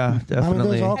 Oh, yeah, definitely. I mean,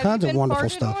 there's all Have kinds you of been wonderful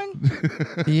farted stuff.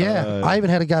 on? Yeah. I even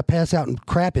had a guy pass out and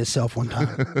crap himself one time.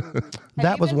 Have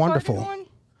That you was been wonderful. farted on?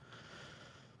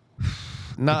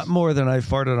 Not more than I've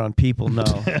farted on people, no.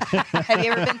 Have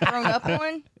you ever been thrown up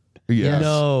on? Yes.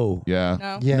 No. Yeah.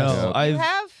 No. Yes. No, You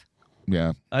have?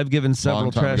 Yeah. I've given several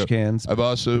Long time trash ago. cans. I've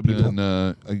also been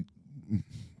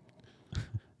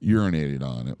urinated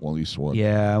on at least once.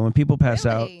 Yeah, when people pass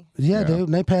out. Really? Yeah, Yeah. dude.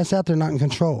 When they pass out, they're not in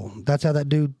control. That's how that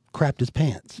dude crapped his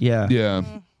pants. Yeah. Yeah.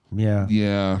 Yeah.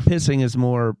 Yeah. Pissing is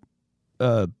more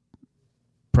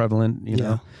prevalent, you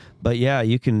know. But yeah,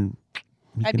 you can.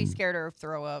 I'd be scared of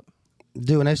throw up.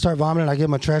 Dude, when they start vomiting, I give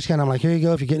them a trash can. I'm like, here you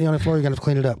go. If you get me on the floor, you're going to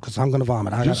clean it up because I'm going to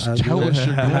vomit. Just tell us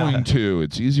you're going to.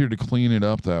 It's easier to clean it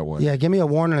up that way. Yeah, give me a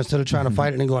warning instead of trying to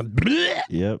fight it and going, bleh.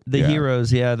 Yep. The Yeah.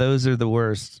 heroes, yeah, those are the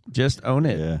worst. Just own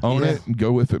it. Yeah. Own Yeah. it and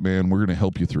go with it, man. We're going to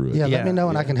help you through it. Yeah, Yeah. let me know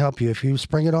and I can help you. If you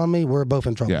spring it on me, we're both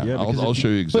in trouble. Yeah, Yeah, because I'll show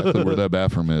you exactly where that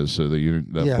bathroom is so that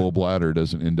Yeah. full bladder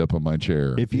doesn't end up on my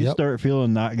chair. If you Yep. start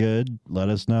feeling not good, let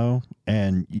us know,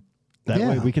 and that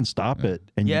way Yeah. we can stop it,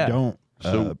 and Yeah. you don't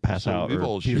pass out. We've or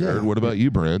all puke. shared. What about you,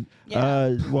 Brent?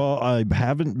 Yeah. Well, I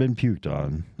haven't been puked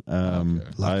on. I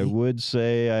Lucky. would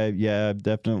say I've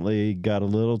definitely got a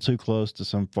little too close to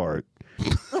some fart.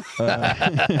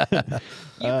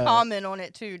 You comment on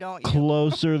it too, don't you?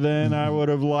 Closer than I would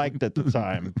have liked at the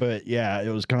time. But yeah, it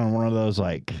was kind of one of those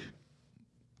like,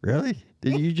 really?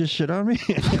 Did you just shit on me?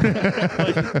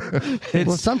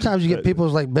 Well, sometimes you get people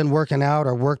who's like been working out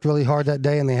or worked really hard that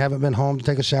day and they haven't been home to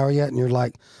take a shower yet, and you're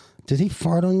like, did he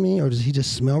fart on me or does he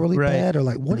just smell really Right. bad or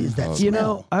like what is that smell? You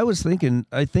know, I was thinking,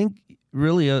 I think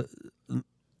really,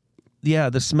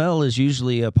 the smell is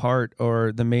usually a part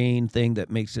or the main thing that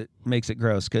makes it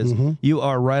gross because you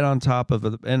are right on top of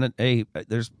it. And hey,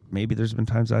 there's been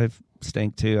times I've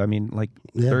stank too. I mean, like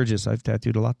Yeah. Burgess, I've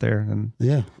tattooed a lot there, and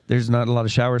Yeah. there's not a lot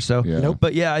of showers. So, Yeah. Nope.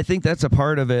 But yeah, I think that's a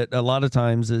part of it. A lot of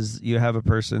times is you have a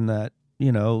person that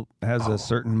has a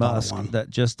certain musk one. that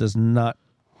just does not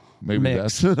Maybe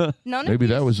mix. that's None maybe of you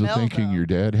that was the smell, thinking though. your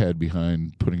dad had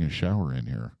behind putting a shower in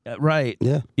here, Right.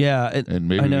 Yeah. Yeah. and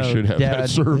maybe I know, we should have Dad, that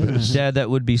service. Dad, that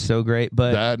would be so great.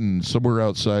 But That and somewhere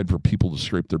outside for people to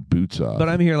scrape their boots off. But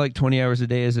I'm here like 20 hours a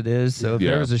day as it is. So if Yeah.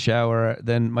 there was a shower,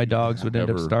 then my dogs would end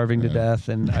up Never- starving to yeah. death,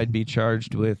 and I'd be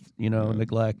charged with,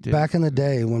 neglect. Back in the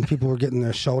day when people were getting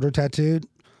their shoulder tattooed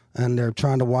and they're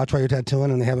trying to watch while you're tattooing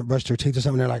and they haven't brushed their teeth or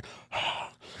something, they're like,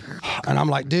 and I'm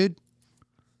like, dude,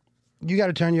 you got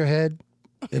to turn your head.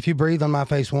 If you breathe on my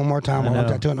face one more time while I'm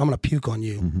know. tattooing, I'm going to puke on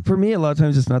you. For me, a lot of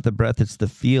times it's not the breath; it's the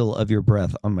feel of your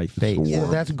breath on my face. Yeah,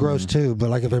 that's gross too. But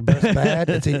like if your breath's bad,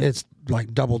 it's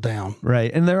like double down.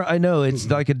 Right, and I know it's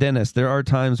like a dentist. There are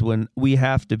times when we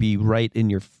have to be right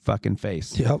in your fucking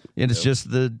face. Yep. And it's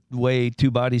just the way two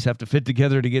bodies have to fit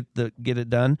together to get it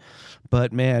done.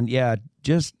 But man, yeah,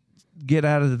 just get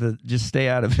out of just stay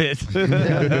out of it.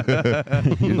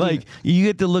 Like you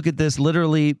get to look at this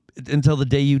literally until the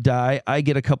day you die. I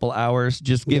get a couple hours.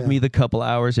 Just give Yeah. me the couple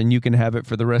hours and you can have it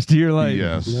for the rest of your life.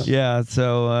 Yes. Yep. Yeah.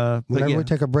 So but Whenever yeah. we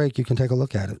take a break, you can take a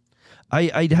look at it.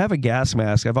 I have a gas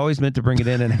mask. I've always meant to bring it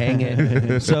in and hang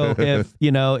it. So if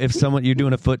you're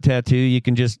doing a foot tattoo, you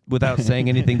can just, without saying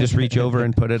anything, just reach over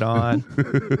and put it on.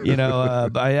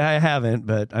 But I haven't,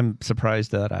 but I'm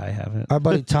surprised that I haven't. Our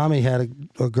buddy Tommy had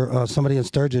a girl, somebody in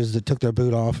Sturgis that took their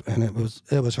boot off, and it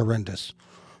was horrendous.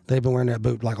 They've been wearing that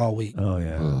boot like all week, Oh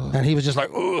yeah. and he was just like,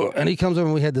 ugh. And he comes over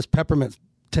and we had this peppermint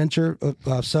tincture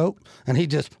of soap, and he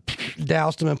just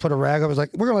doused him and put a rag over. I was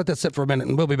like, we're gonna let that sit for a minute,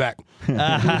 and we'll be back. He was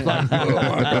like, oh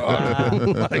my god,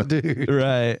 I'm like, dude.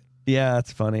 Right. Yeah,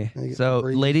 it's funny. You get So,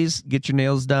 free. ladies, get your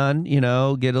nails done.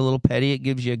 Get a little petty. It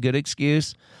gives you a good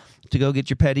excuse to go get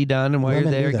your petty done. And while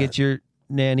Women you're there, do that. get your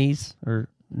nannies or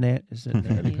is it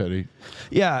nanny? Petty.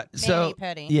 Yeah. So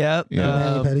Mani-pedi. yeah, Yeah.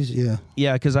 Mani pedis, yeah.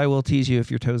 yeah, because I will tease you if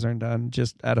your toes aren't done,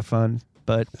 just out of fun.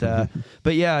 But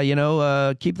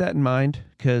yeah, keep that in mind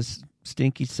because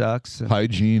stinky sucks. And-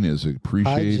 Hygiene is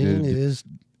appreciated. Hygiene is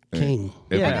king.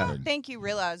 I Yeah. don't think you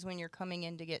realize when you're coming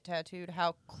in to get tattooed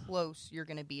how close you're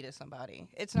going to be to somebody.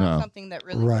 It's not No. something that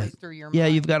really Right. goes through your mind. Yeah,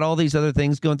 you've got all these other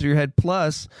things going through your head.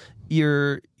 Plus,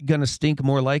 you're gonna stink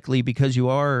more likely because you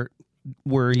are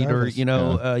worried, Nervous.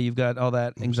 or you've got all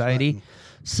that anxiety.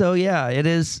 So yeah, it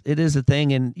is a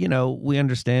thing, and we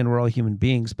understand we're all human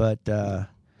beings, but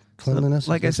Cleanliness.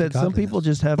 like I is said, some godliness. people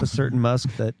just have a certain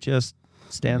musk that just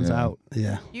stands Yeah. out.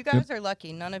 Yeah. You guys are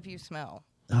lucky. None of you smell.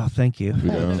 Oh, thank you.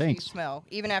 Yeah. You Thanks. smell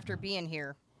even after being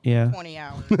here Yeah. 20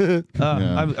 hours.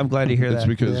 I'm glad to hear It's that.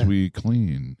 because we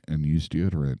clean and use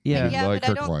deodorant. Yeah. We Yeah, like but I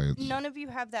our don't. clients. None of you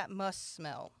have that must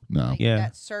smell. No. Like Yeah.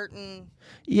 That certain.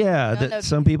 Yeah, None that of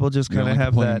some you- people just You kind of only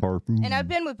have complain that. about- And I've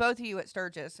been with both of you at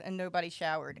Sturgis, and nobody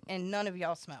showered, and none of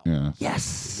y'all smell. Yeah.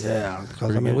 Yes. Yeah,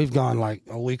 because I mean we've gone like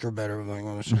a week or better. Like,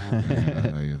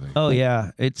 Oh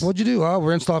yeah, it's what'd you do? Oh,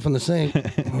 we're installed in the sink.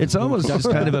 it's almost just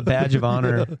kind of a badge of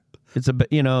honor. It's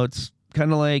it's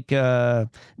kind of like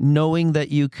knowing that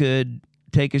you could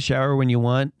take a shower when you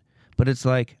want, but it's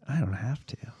like I don't have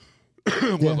to.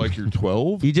 What, like you're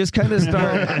 12? You just kind of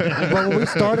start But when we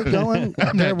started going,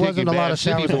 there wasn't a lot of baths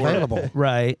showers anymore. available.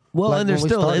 right. Well, Like and there when we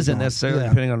still started isn't going. necessarily Yeah.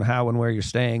 depending on how and where you're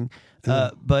staying.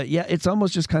 But yeah, it's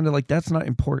almost just kind of like that's not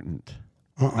important.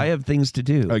 I have things to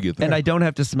do. I get that. And I don't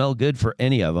have to smell good for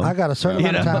any of them. I got a certain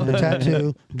amount of time to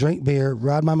tattoo, drink beer,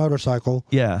 ride my motorcycle,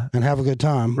 yeah. and have a good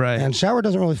time. Right. And shower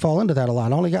doesn't really fall into that a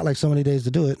lot. I only got like so many days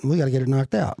to do it, and we got to get it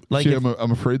knocked out. Like See, if- I'm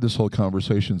afraid this whole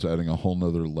conversation's adding a whole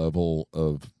nother level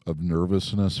of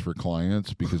nervousness for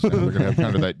clients because now they're going to have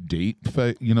kind of that date.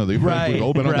 They've Right,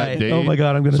 all been on that right. date. Oh my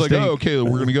God, I'm gonna It's like, stink. oh, okay, we're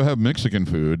going to go have Mexican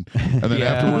food, and then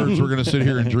Yeah. afterwards we're going to sit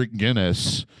here and drink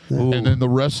Guinness, and then the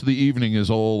rest of the evening is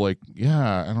all like,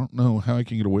 yeah, I don't know how I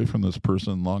can get away from this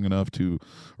person long enough to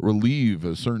relieve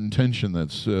a certain tension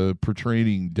that's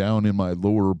portraying down in my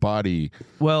lower body.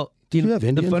 Well, you have the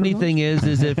Indian funny food thing is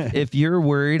if you're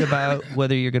worried about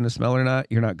whether you're going to smell or not,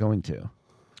 you're not going to.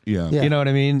 Yeah. Yeah. You know what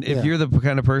I mean? If Yeah. you're the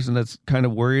kind of person that's kind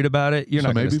of worried about it, you're So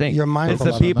not going to maybe stink. you're It's mindful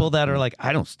the of it. people that are like,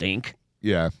 I don't stink,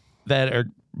 Yeah. that are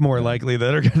more likely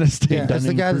that are going to stink. Yeah, that's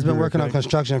the guy that's been working on Dunning-Kruger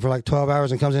construction for like 12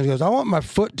 hours and comes in and goes, I want my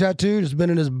foot tattooed. It's been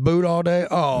in his boot all day.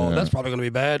 Oh, Yeah. that's probably going to be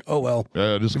bad. Oh, well.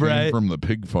 I just came Right. from the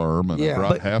pig farm and I Yeah.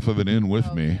 brought half of it in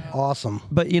with me. Awesome.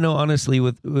 But honestly,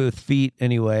 with feet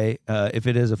anyway, if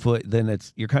it is a foot, then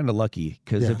you're kind of lucky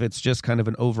because Yeah. if it's just kind of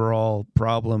an overall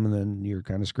problem, then you're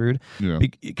kind of screwed. Yeah.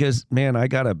 Because man, I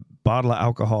got a bottle of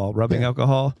alcohol, rubbing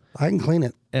alcohol, I can clean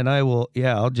it. and I'll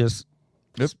just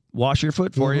wash your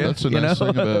foot for you. That's the you nice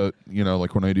know? thing about,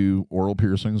 like when I do oral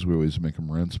piercings, we always make them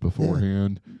rinse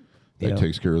beforehand. That Yeah.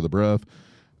 takes care of the breath.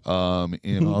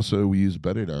 And also we use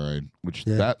betadine, which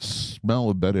Yeah. that smell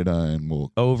of betadine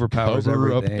will Overpowers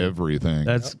cover everything. up everything.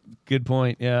 That's good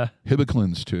point. Yeah.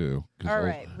 Hibiclins too. 'cause All they'll-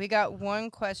 right, we got one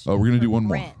question. Oh, we're gonna for do one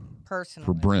more. Brent, personally.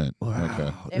 For Brent.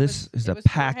 Okay. It This was- is it a was for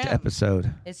packed him.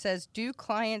 episode. It says, "Do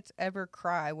clients ever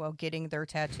cry while getting their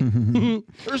tattoo?"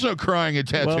 There's no crying and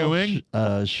tattooing.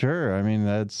 Sure. I mean,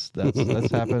 that's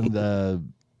happened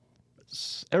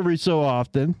every so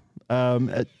often,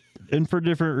 and for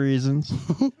different reasons.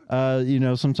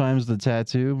 Sometimes the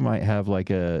tattoo might have like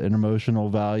an emotional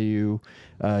value.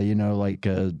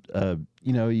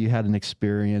 You had an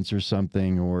experience or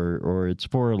something, or it's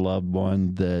for a loved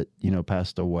one that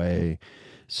passed away.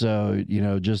 So,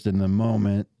 just in the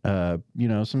moment,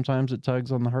 sometimes it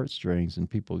tugs on the heartstrings and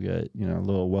people get, a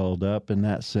little welled up in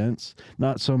that sense.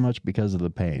 Not so much because of the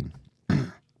pain.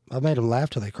 I've made them laugh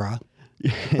till they cry.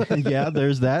 Yeah,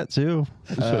 there's that too.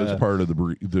 So it's part of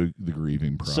the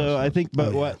grieving process. So I think,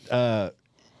 but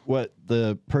what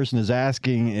the person is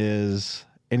asking is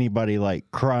anybody like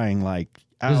crying like,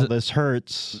 ow, this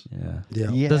hurts. Yeah.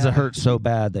 Yeah. Does it hurt so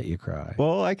bad that you cry?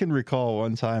 Well, I can recall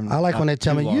one time. I like when they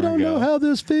tell me, you don't know how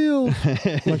this feels.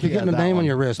 Like you're getting a that name on one.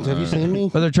 your wrist. Have you seen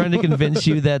me? Or they're trying to convince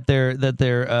you that they're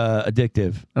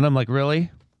addictive, and I'm like,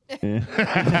 really?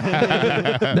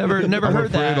 never I'm heard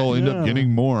afraid that. I'll end up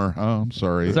getting more. Oh, I'm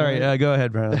sorry. Sorry, go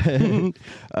ahead, Brandon.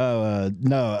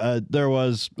 No, there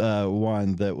was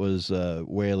one that was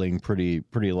wailing pretty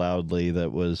loudly.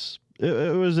 That was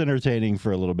it was entertaining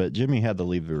for a little bit. Jimmy had to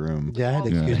leave the room. Yeah, I had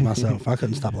to excuse myself. I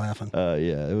couldn't stop laughing.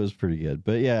 Yeah, it was pretty good.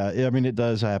 But yeah, I mean, it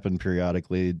does happen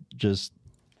periodically. Just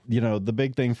the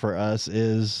big thing for us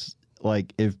is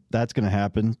like if that's going to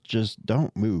happen, just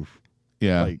don't move.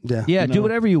 Yeah. Like, Yeah. Yeah, do know.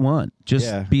 whatever you want. Just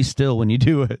Yeah. be still when you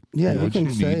do it. Yeah, Yeah, you can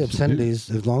what you say need to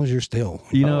obscenities as long as you're still.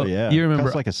 You know, oh, yeah. you remember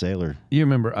Cuss like a sailor. you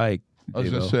remember Ike. I was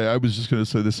Devo. gonna say. I was just gonna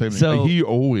say the same thing. So- He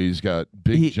always got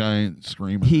big, He- giant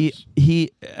screamers. He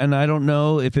and I don't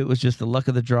know if it was just the luck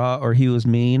of the draw or he was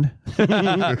mean. He's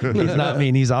not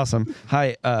mean. He's awesome.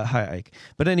 Hi Ike.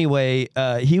 But anyway,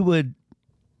 he would.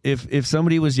 If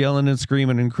somebody was yelling and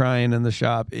screaming and crying in the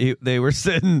shop, they were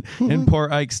sitting in poor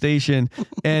Ike's station,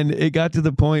 and it got to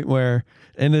the point where,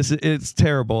 and it's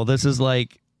terrible. This is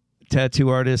like tattoo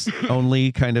artist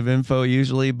only kind of info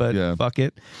usually, but Yeah. fuck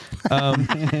it.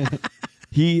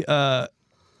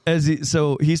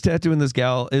 So he's tattooing this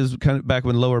gal. Is kind of back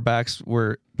when lower backs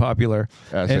were popular,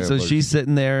 Ass and so antlers. she's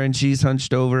sitting there and she's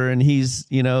hunched over and he's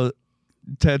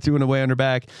tattooing away on her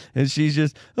back, and she's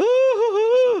just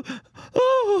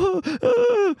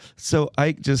So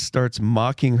Ike just starts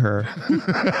mocking her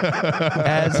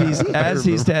as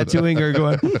he's tattooing her,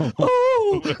 going,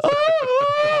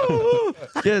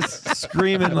 just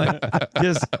screaming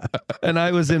and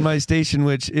I was in my station,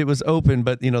 which it was open,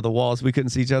 but the walls, we couldn't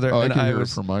see each other, and I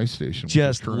was from my station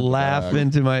just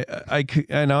laughing to my.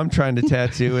 I know I'm trying to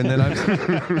tattoo, and then I'm.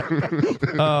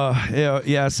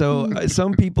 Yeah. So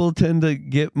some people tend to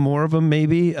get more of them,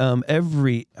 maybe. I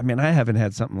haven't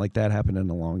had something like that happen in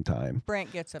a long time.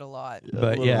 Brent gets it a lot.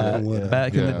 But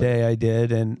back in the day I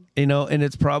did, and and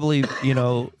it's probably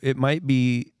it might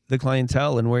be the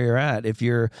clientele and where you're at. If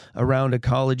you're around a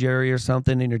college area or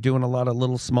something and you're doing a lot of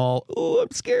little small,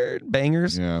 I'm scared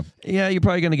bangers. Yeah, you're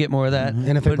probably going to get more of that.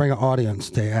 And if they bring an audience,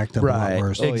 they act up a lot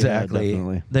worse. Exactly.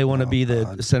 Oh, yeah, they want to be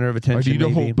the center of attention. I need to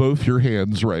hold both your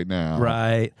hands right now.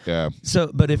 Right. Yeah. So,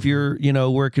 but if you're,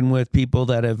 working with people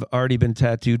that have already been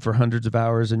tattooed for hundreds of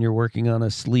hours and you're working on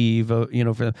a sleeve, for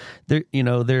them,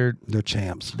 they're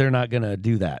champs. They're not going to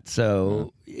do that.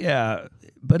 So, yeah.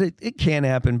 But it can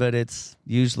happen, but it's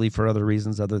usually for other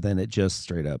reasons other than it just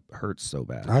straight up hurts so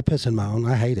bad. I piss in my own.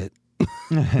 I hate it.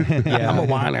 Yeah. I'm a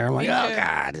whiner. I'm like, oh,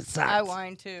 God, it sucks. I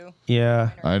whine too. Yeah.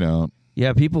 I don't.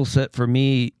 Yeah, people set for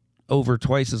me over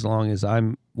twice as long as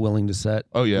I'm willing to set.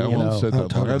 Oh, yeah. I won't set that long.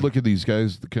 Totally. I look at these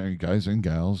guys, the kind of guys and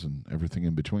gals and everything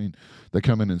in between. They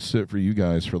come in and sit for you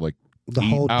guys for like the 8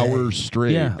 whole day. hours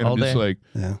straight. Yeah, and all I'm just day.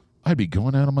 like, I'd be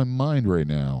going out of my mind right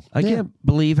now. I can't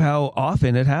believe how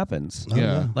often it happens.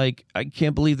 Yeah. Like, I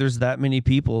can't believe there's that many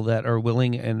people that are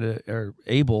willing and are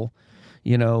able,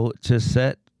 to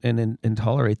set and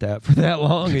tolerate that for that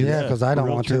long. Yeah, because I don't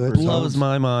want to. It blows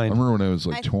my I mind. remember when I was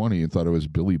like 20 and thought I was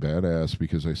Billy Badass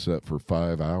because I sat for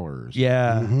 5 hours.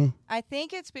 Yeah. I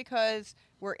think it's because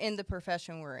we're in the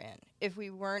profession we're in. If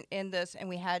we weren't in this and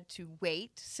we had to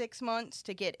wait 6 months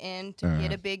to get in to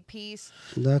get a big piece,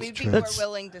 That's we'd be true. more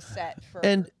willing to set for.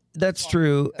 And that's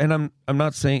true. And I'm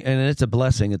not saying, and it's a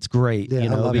blessing. It's great, Yeah, I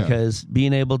love it. because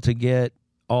being able to get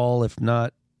all, if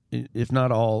not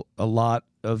all, a lot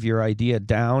of your idea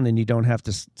down, and you don't have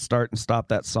to start and stop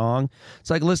that song.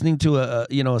 It's like listening to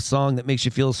a song that makes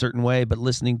you feel a certain way, but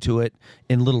listening to it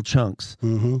in little chunks.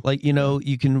 Like,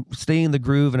 you can stay in the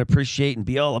groove and appreciate and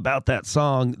be all about that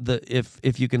song.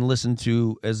 If you can listen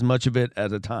to as much of it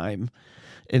at a time,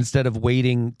 instead of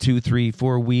waiting 2, 3,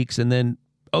 4 weeks and then,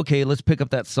 okay, let's pick up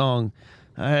that song.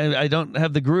 I don't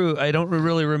have the groove. I don't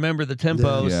really remember the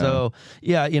tempo. Yeah.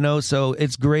 So, so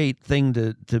it's a great thing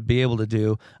to be able to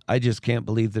do. I just can't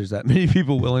believe there's that many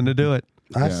people willing to do it.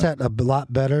 I set a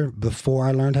lot better before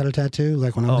I learned how to tattoo.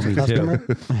 Like when I was a customer,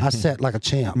 I set like a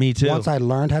champ. Me too. Once I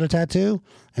learned how to tattoo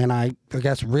and I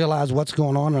guess realize what's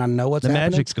going on and I know what's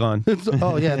happening. The magic's gone.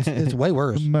 It's way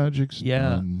worse. The magic's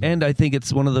done. And I think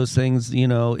it's one of those things,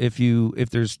 if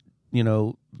there's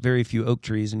very few oak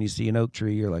trees and you see an oak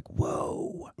tree, you're like,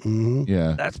 whoa,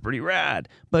 Yeah. that's pretty rad.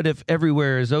 But if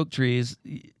everywhere is oak trees,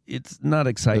 it's not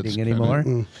exciting That's anymore.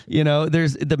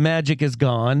 There's the magic is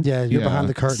gone. Yeah, you're behind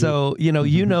the curtain. So, you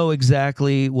know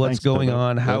exactly what's Thanks for going that.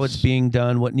 on, how it's being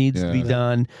done, what needs to be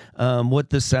done, what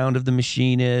the sound of the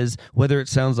machine is, whether it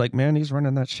sounds like, man, he's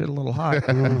running that shit a little hot,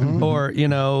 or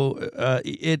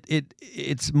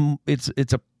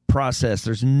it's a process.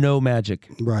 There's no magic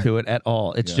to it at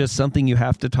all. It's just something you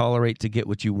have to tolerate to get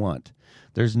what you want.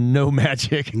 There's no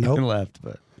magic left,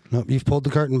 but. Nope, you've pulled the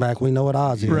curtain back. We know what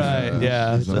Oz is. Right,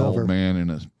 yeah. He's an old man in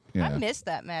a. Yeah. I miss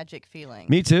that magic feeling.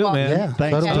 Me too, man. Yeah,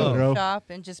 Thanks, so do we. Shop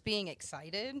and just being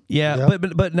excited. Yeah,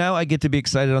 Yep. but now I get to be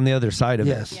excited on the other side of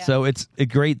Yes. it. Yeah. So it's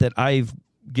great that I've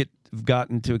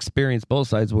gotten to experience both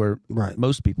sides where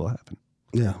most people haven't.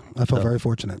 Yeah, I feel very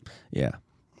fortunate. Yeah.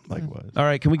 Likewise. All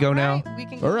right, can we go now? We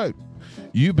can All right.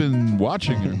 You've been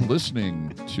watching and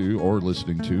listening to, or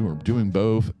doing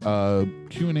both,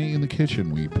 Q&A in the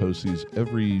Kitchen. We post these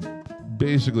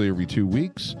basically every 2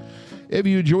 weeks. If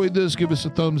you enjoyed this, give us a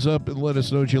thumbs up and let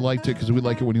us know that you liked it, because we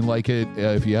like it when you like it.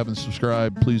 If you haven't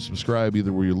subscribed, please subscribe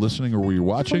either where you're listening or where you're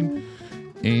watching.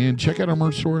 And check out our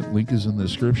merch store. Link is in the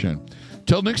description.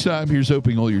 Till next time, here's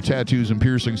hoping all your tattoos and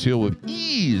piercings heal with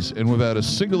ease and without a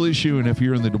single issue. And if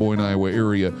you're in the Des Moines, Iowa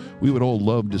area, we would all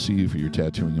love to see you for your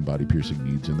tattooing and body piercing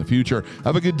needs in the future.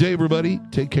 Have a good day, everybody.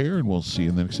 Take care, and we'll see you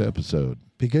in the next episode.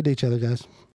 Be good to each other, guys.